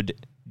very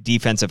good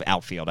defensive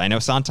outfield. I know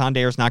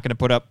Santander is not going to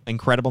put up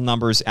incredible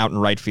numbers out in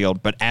right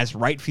field, but as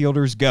right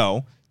fielders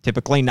go,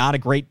 typically not a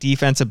great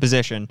defensive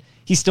position,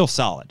 he's still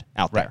solid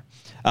out there.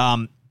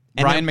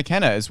 Brian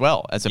McKenna as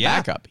well as a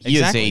backup. He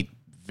is a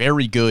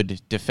very good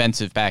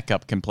defensive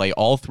backup, can play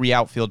all 3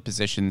 outfield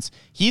positions.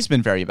 He's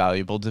been very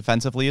valuable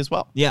defensively as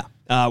well. Yeah.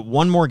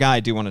 One more guy I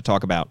do want to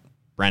talk about,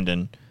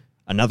 Brendan.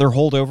 Another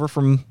holdover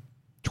from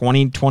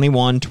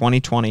 2021,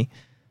 2020,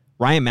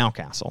 Ryan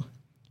Mountcastle,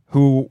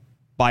 who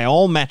by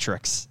all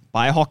metrics,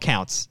 by all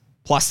counts,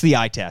 plus the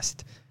eye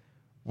test,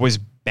 was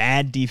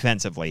bad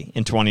defensively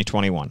in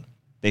 2021.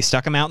 They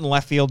stuck him out in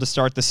left field to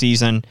start the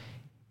season.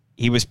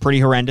 He was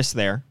pretty horrendous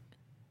there.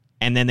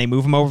 And then they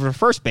move him over to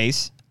first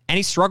base, and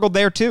he struggled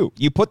there too.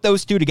 You put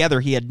those two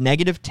together, he had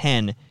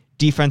 -10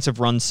 defensive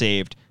runs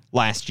saved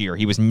last year.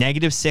 He was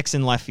 -6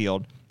 in left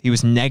field. He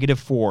was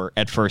 -4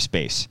 at first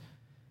base.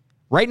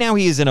 Right now,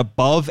 he is an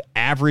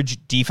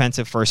above-average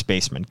defensive first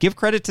baseman. Give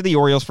credit to the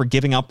Orioles for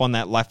giving up on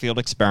that left field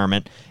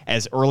experiment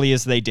as early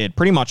as they did.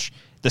 Pretty much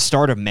the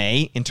start of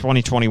May in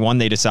 2021,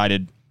 they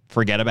decided,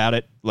 forget about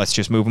it. Let's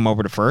just move him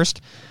over to first.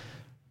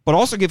 But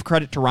also give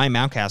credit to Ryan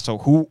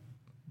Mountcastle, who,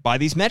 by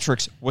these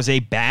metrics, was a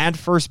bad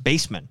first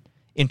baseman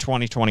in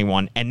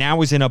 2021 and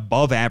now is an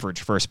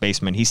above-average first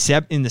baseman. He's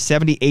in the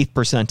 78th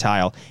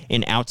percentile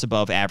in outs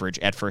above average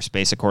at first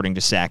base, according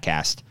to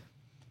StatCast.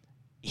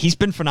 He's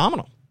been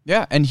phenomenal.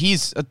 Yeah, and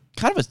he's a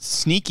kind of a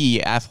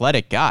sneaky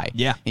athletic guy.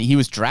 Yeah. He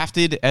was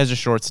drafted as a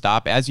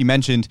shortstop. As you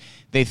mentioned,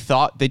 they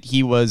thought that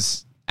he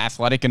was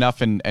athletic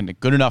enough and a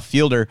good enough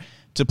fielder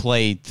to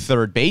play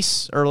third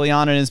base early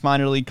on in his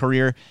minor league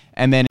career.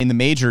 And then in the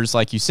majors,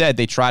 like you said,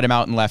 they tried him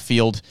out in left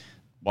field.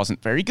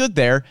 Wasn't very good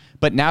there.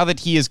 But now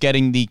that he is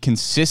getting the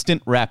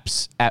consistent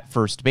reps at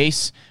first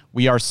base,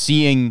 we are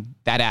seeing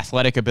that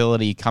athletic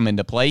ability come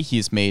into play. He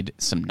has made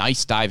some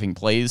nice diving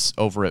plays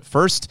over at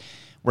first.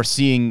 We're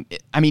seeing,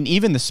 I mean,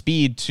 even the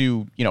speed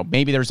to,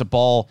 maybe there's a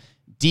ball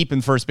deep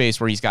in first base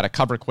where he's got to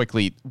cover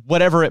quickly,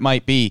 whatever it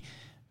might be.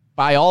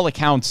 by all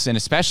accounts, and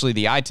especially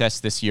the eye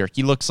test this year,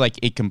 he looks like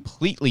a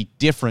completely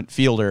different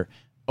fielder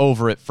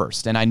over at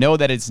first. And I know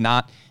that it's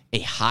not a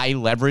high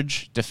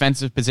leverage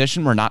defensive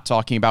position. We're not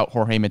talking about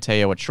Jorge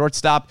Mateo at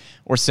shortstop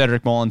or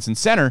Cedric Mullins in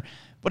center,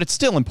 but it's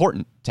still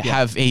important to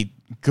have a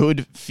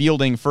good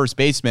fielding first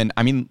baseman.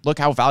 I mean, look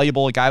how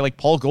valuable a guy like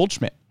Paul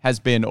Goldschmidt has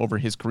been over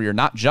his career,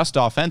 not just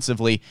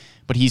offensively,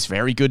 but he's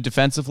very good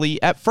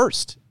defensively at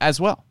first as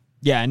well.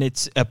 Yeah, and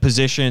it's a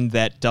position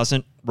that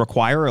doesn't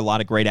require a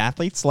lot of great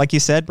athletes, like you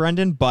said,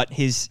 Brendan, but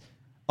his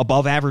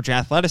above-average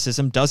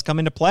athleticism does come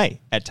into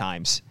play at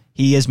times.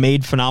 He has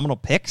made phenomenal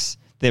picks.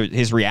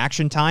 His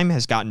reaction time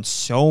has gotten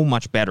so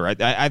much better.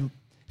 I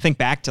think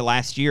back to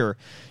last year,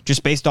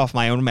 just based off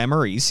my own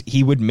memories,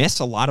 he would miss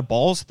a lot of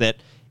balls that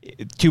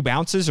 2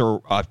 bounces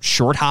or a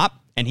short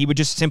hop, and he would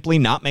just simply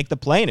not make the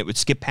play, and it would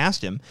skip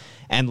past him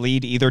and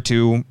lead either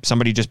to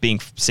somebody just being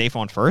safe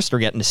on first or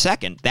getting to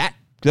second.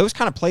 Those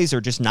kind of plays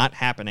are just not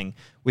happening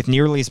with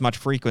nearly as much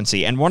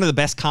frequency. And one of the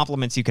best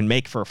compliments you can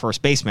make for a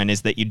first baseman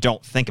is that you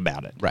don't think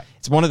about it. Right.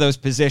 It's one of those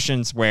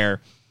positions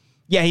where,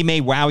 yeah, he may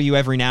wow you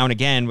every now and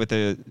again with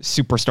a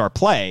superstar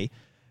play.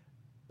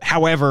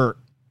 However,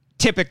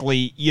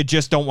 typically you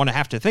just don't want to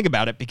have to think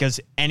about it because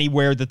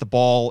anywhere that the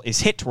ball is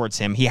hit towards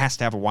him, he has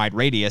to have a wide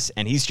radius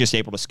and he's just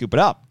able to scoop it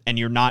up. And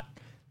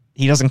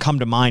he doesn't come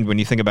to mind when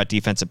you think about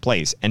defensive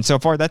plays. And so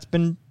far that's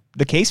been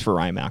the case for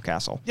Ryan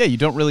Mountcastle. Yeah, you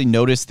don't really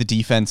notice the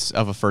defense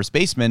of a first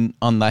baseman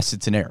unless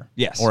it's an error.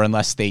 Yes. Or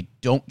unless they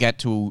don't get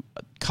to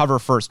cover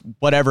first,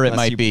 whatever it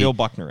might be. Bill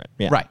Buckner it.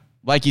 Yeah. Right.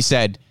 Like you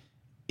said,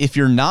 if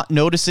you're not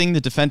noticing the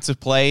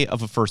defensive play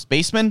of a first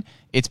baseman,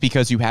 it's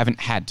because you haven't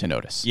had to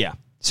notice. Yeah.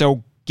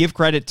 So give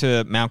credit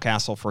to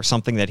Mountcastle for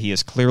something that he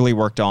has clearly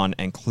worked on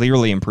and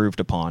clearly improved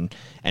upon,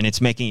 and it's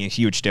making a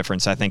huge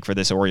difference, I think, for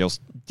this Orioles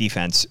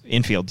defense,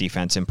 infield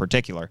defense in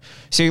particular.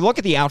 So you look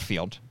at the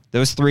outfield,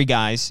 those 3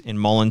 guys in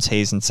Mullins,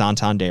 Hayes, and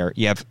Santander.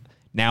 You have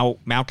now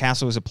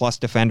Mountcastle is a plus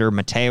defender.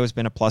 Mateo has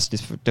been a plus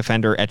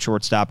defender at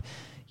shortstop.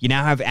 You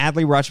now have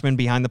Adley Rutschman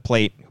behind the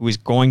plate, who is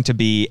going to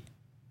be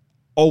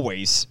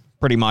always,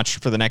 pretty much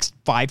for the next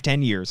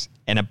 5-10 years,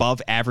 an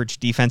above-average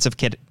defensive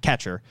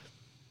catcher.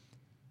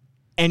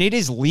 And it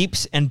is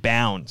leaps and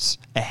bounds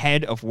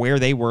ahead of where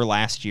they were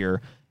last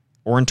year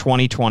or in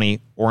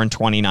 2020 or in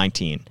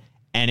 2019.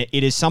 And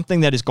it is something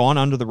that has gone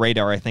under the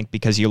radar, I think,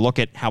 because you look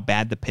at how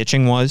bad the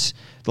pitching was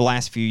the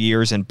last few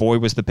years, and boy,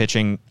 was the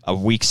pitching a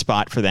weak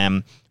spot for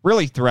them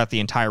really throughout the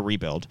entire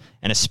rebuild,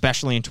 and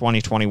especially in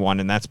 2021,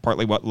 and that's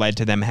partly what led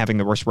to them having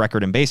the worst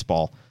record in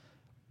baseball.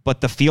 But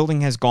the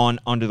fielding has gone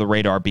under the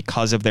radar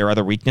because of their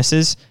other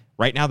weaknesses.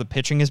 Right now, the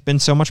pitching has been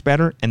so much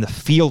better, and the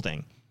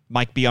fielding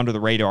might be under the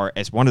radar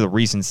as one of the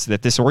reasons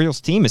that this Orioles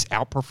team is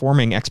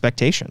outperforming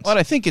expectations. Well,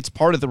 I think it's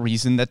part of the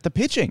reason that the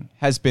pitching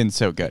has been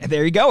so good.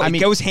 There you go. It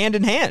goes hand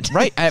in hand.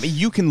 Right. I mean,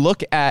 you can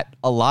look at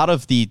a lot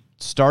of the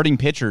starting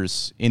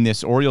pitchers in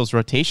this Orioles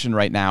rotation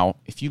right now.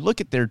 If you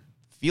look at their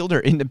fielder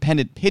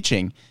independent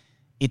pitching,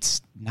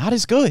 it's not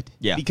as good.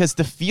 Yeah. Because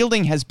the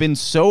fielding has been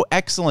so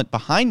excellent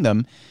behind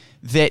them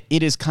that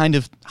it is kind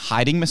of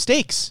hiding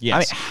mistakes. Yes. I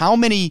mean, how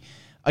many,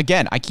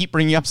 again, I keep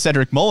bringing up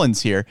Cedric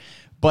Mullins here,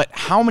 but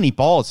how many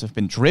balls have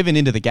been driven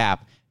into the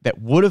gap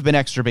that would have been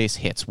extra base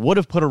hits, would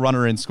have put a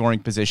runner in scoring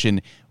position,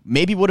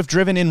 maybe would have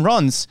driven in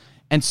runs,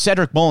 and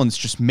Cedric Mullins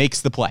just makes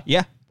the play.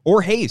 Yeah.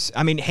 Or Hayes.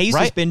 I mean, Hayes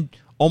has been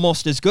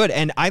almost as good.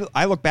 And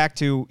I look back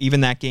to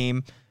even that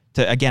game,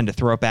 to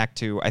throw it back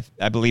to,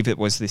 I believe it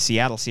was the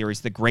Seattle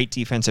series, the great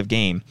defensive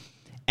game.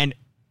 And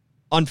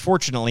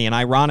unfortunately and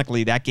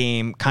ironically, that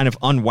game kind of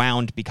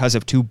unwound because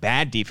of 2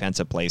 bad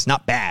defensive plays.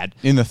 Not bad.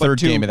 In the third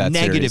game of that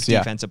series. Negative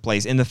defensive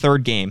plays in the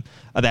third game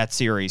of that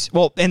series.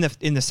 Well, in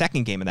the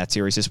second game of that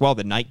series as well,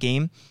 the night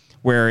game,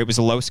 where it was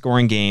a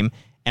low-scoring game,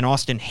 and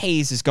Austin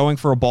Hayes is going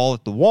for a ball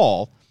at the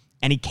wall,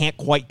 and he can't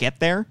quite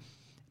get there.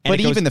 But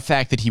even the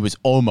fact that he was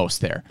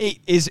almost there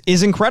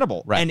is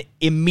incredible. Right. And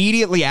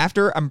immediately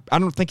after, I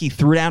don't think he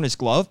threw down his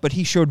glove, but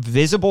he showed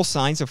visible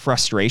signs of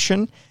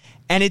frustration.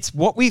 And it's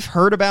what we've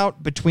heard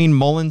about between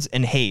Mullins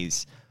and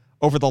Hayes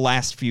over the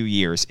last few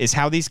years, is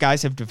how these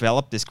guys have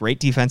developed this great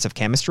defensive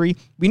chemistry.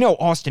 We know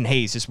Austin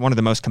Hayes is one of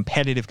the most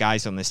competitive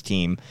guys on this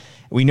team.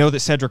 We know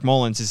that Cedric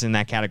Mullins is in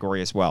that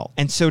category as well.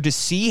 And so to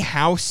see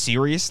how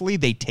seriously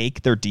they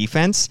take their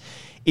defense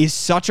is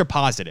such a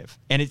positive.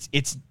 And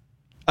it's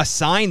a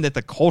sign that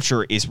the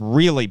culture is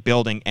really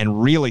building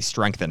and really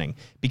strengthening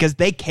because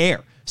they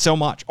care so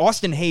much.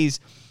 Austin Hayes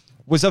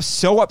was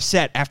so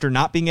upset after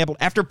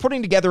after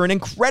putting together an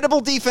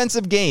incredible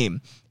defensive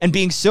game and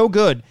being so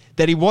good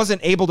that he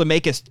wasn't able to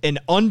make an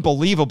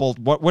unbelievable,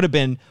 what would have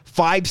been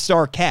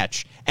 5-star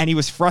catch, and he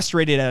was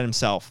frustrated at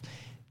himself.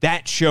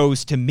 That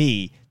shows to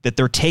me that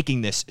they're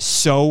taking this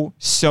so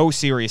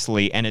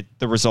seriously, and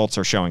the results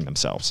are showing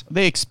themselves.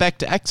 They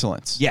expect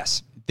excellence.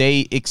 Yes.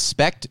 They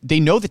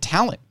know the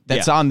talent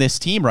that's on this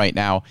team right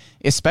now,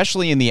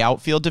 especially in the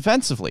outfield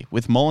defensively.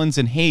 With Mullins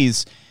and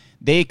Hayes,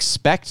 they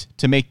expect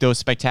to make those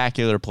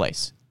spectacular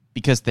plays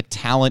because the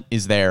talent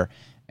is there,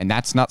 and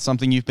that's not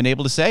something you've been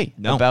able to say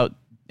about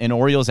an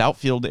Orioles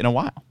outfield in a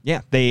while.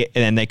 Yeah,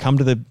 they come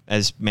to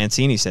as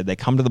Mancini said, they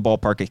come to the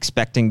ballpark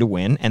expecting to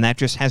win, and that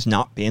just has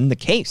not been the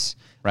case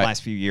the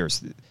last few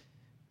years.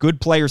 Good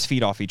players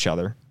feed off each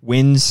other.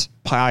 Wins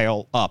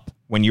pile up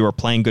when you are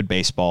playing good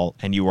baseball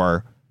and you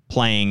are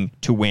playing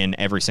to win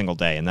every single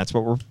day, and that's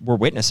what we're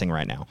witnessing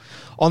right now.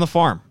 On the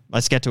farm,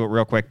 let's get to it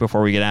real quick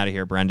before we get out of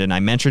here, Brendan. I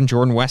mentioned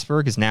Jordan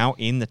Westburg is now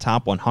in the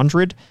top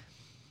 100,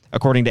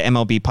 according to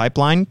MLB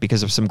Pipeline,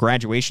 because of some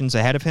graduations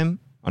ahead of him.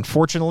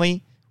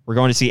 Unfortunately, we're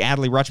going to see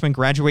Adley Rutschman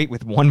graduate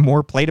with one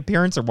more plate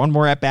appearance or one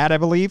more at-bat, I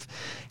believe.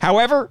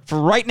 However,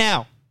 for right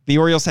now, the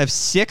Orioles have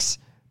 6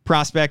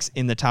 prospects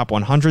in the top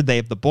 100. They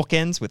have the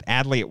bookends with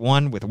Adley at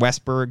 1, with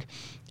Westburg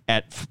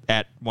at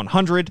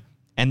 100,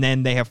 and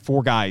then they have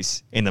 4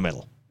 guys in the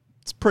middle.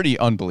 It's pretty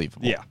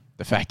unbelievable. Yeah.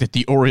 The fact that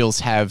the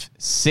Orioles have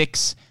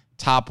 6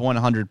 top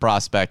 100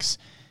 prospects,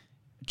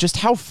 just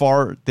how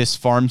far this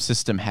farm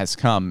system has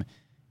come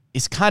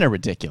is kind of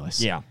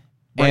ridiculous. Yeah.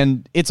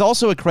 And it's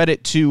also a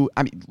credit to,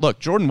 look,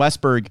 Jordan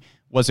Westburg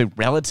was a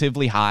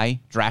relatively high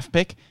draft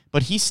pick,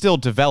 but he still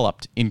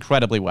developed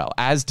incredibly well,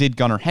 as did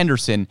Gunnar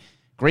Henderson.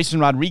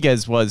 Grayson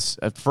Rodriguez was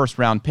a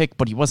first-round pick,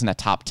 but he wasn't a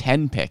top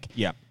 10 pick.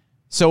 Yeah.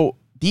 So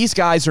these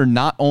guys are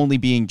not only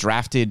being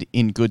drafted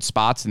in good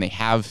spots and they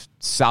have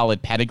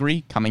solid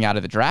pedigree coming out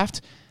of the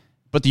draft,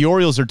 but the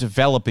Orioles are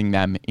developing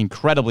them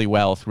incredibly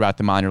well throughout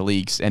the minor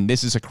leagues. And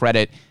this is a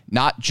credit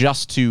not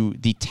just to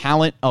the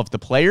talent of the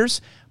players,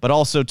 but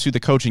also to the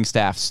coaching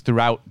staffs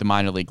throughout the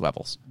minor league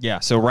levels. Yeah,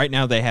 so right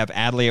now they have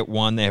Adley at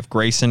 1, they have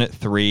Grayson at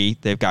 3,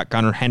 they've got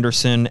Gunnar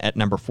Henderson at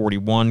number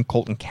 41,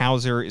 Colton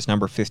Cowser is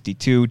number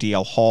 52,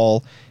 DL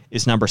Hall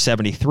is number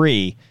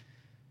 73.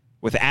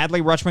 With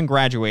Adley Rutschman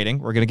graduating,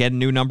 we're going to get a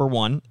new number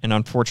 1, and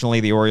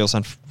unfortunately the Orioles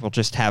will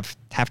just have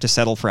to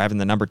settle for having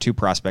the number 2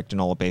 prospect in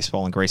all of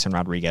baseball, and Grayson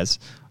Rodriguez,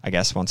 I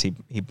guess, once he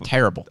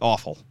terrible.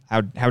 Awful.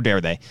 How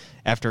dare they?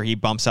 After he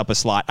bumps up a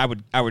slot,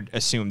 I would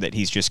assume that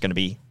he's just going to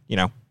be,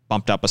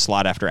 bumped up a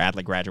slot after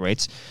Adley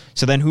graduates.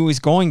 So then who is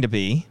going to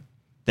be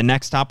the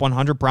next top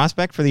 100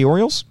 prospect for the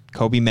Orioles?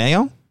 Kobe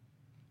Mayo,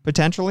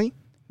 potentially?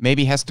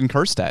 Maybe Heston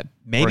Kjerstad.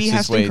 Maybe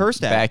Heston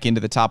Kjerstad. Back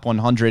into the top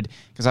 100.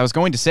 Because I was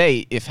going to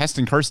say, if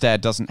Heston Kjerstad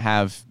doesn't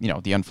have,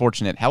 the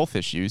unfortunate health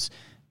issues,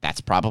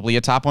 that's probably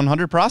a top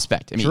 100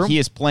 prospect. I mean, True. He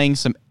is playing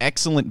some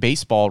excellent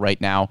baseball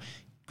right now,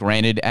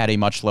 granted at a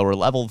much lower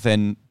level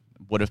than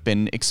would have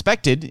been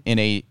expected in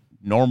a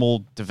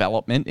normal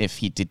development if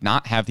he did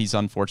not have these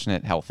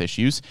unfortunate health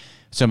issues.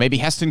 So maybe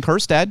Heston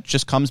Kjerstad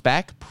just comes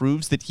back,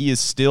 proves that he is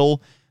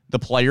still the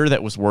player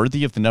that was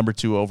worthy of the number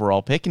 2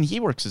 overall pick, and he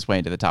works his way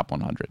into the top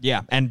 100.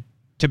 Yeah, and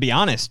to be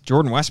honest,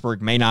 Jordan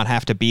Westburg may not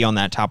have to be on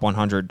that top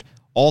 100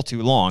 all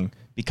too long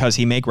because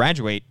he may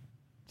graduate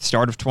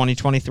start of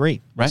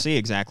 2023. We'll see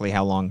exactly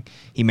how long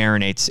he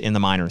marinates in the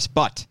minors.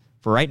 But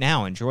for right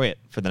now, enjoy it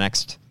for the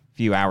next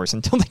few hours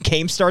until the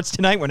game starts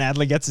tonight when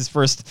Adley gets his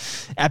first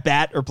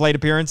at-bat or plate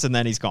appearance, and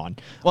then he's gone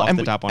off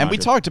the top 100. And we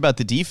talked about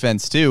the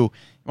defense, too. You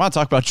want to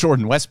talk about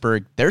Jordan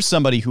Westburg, there's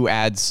somebody who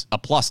adds a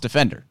plus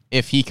defender.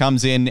 If he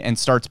comes in and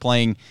starts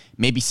playing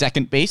maybe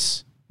second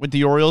base with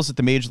the Orioles at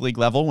the major league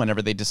level,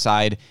 whenever they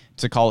decide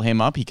to call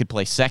him up, he could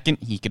play second,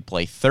 he could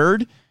play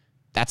third.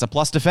 That's a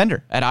plus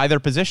defender at either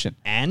position.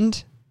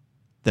 And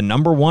the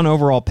number 1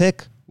 overall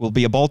pick will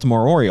be a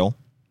Baltimore Oriole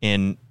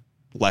in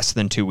less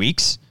than 2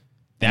 weeks.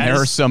 And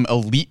there are some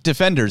elite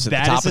defenders at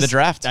the top of the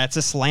draft. That's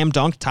a slam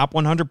dunk top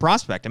 100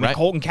 prospect. I mean, Right.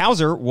 Colton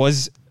Cowser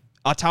was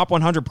a top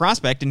 100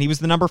 prospect, and he was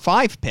the number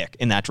 5 pick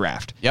in that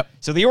draft. Yep.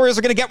 So the Orioles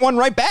are going to get one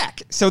right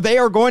back. So they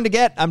are going to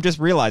get, I'm just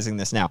realizing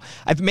this now.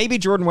 Maybe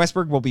Jordan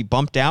Westburg will be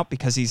bumped out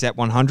because he's at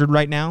 100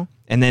 right now,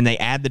 and then they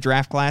add the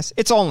draft class.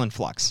 It's all in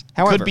flux.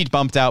 However, Could be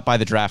bumped out by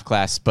the draft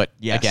class, but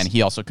Yes. again,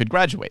 he also could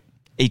graduate.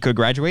 he could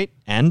graduate,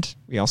 and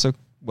we also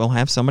will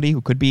have somebody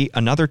who could be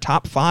another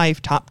top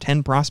 5, top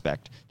 10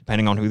 prospect,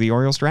 depending on who the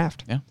Orioles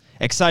draft. Yeah.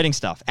 Exciting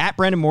stuff. At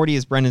Brendan Morty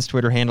is Brendan's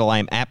Twitter handle. I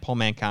am at Paul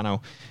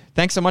Mancano.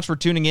 Thanks so much for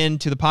tuning in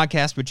to the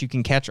podcast, which you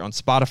can catch on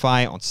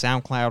Spotify, on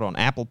SoundCloud, on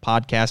Apple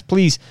Podcasts.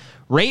 Please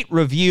rate,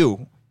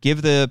 review,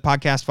 give the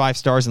podcast 5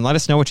 stars, and let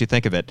us know what you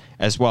think of it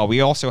as well. We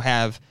also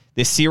have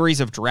this series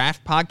of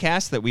draft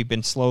podcasts that we've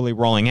been slowly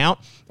rolling out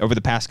over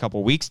the past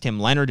couple weeks. Tim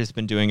Leonard has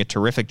been doing a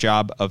terrific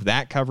job of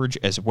that coverage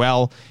as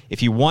well.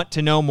 If you want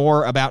to know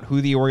more about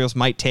who the Orioles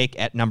might take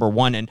at number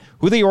 1 and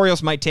who the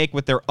Orioles might take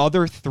with their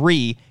other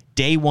 3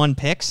 day 1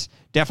 picks,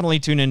 definitely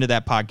tune into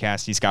that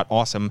podcast. He's got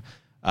awesome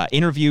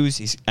interviews,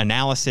 his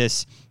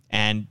analysis,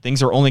 and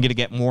things are only going to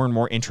get more and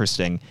more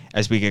interesting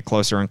as we get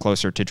closer and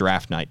closer to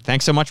draft night.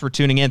 Thanks so much for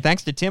tuning in.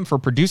 Thanks to Tim for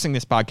producing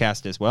this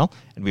podcast as well,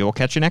 and we will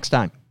catch you next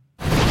time.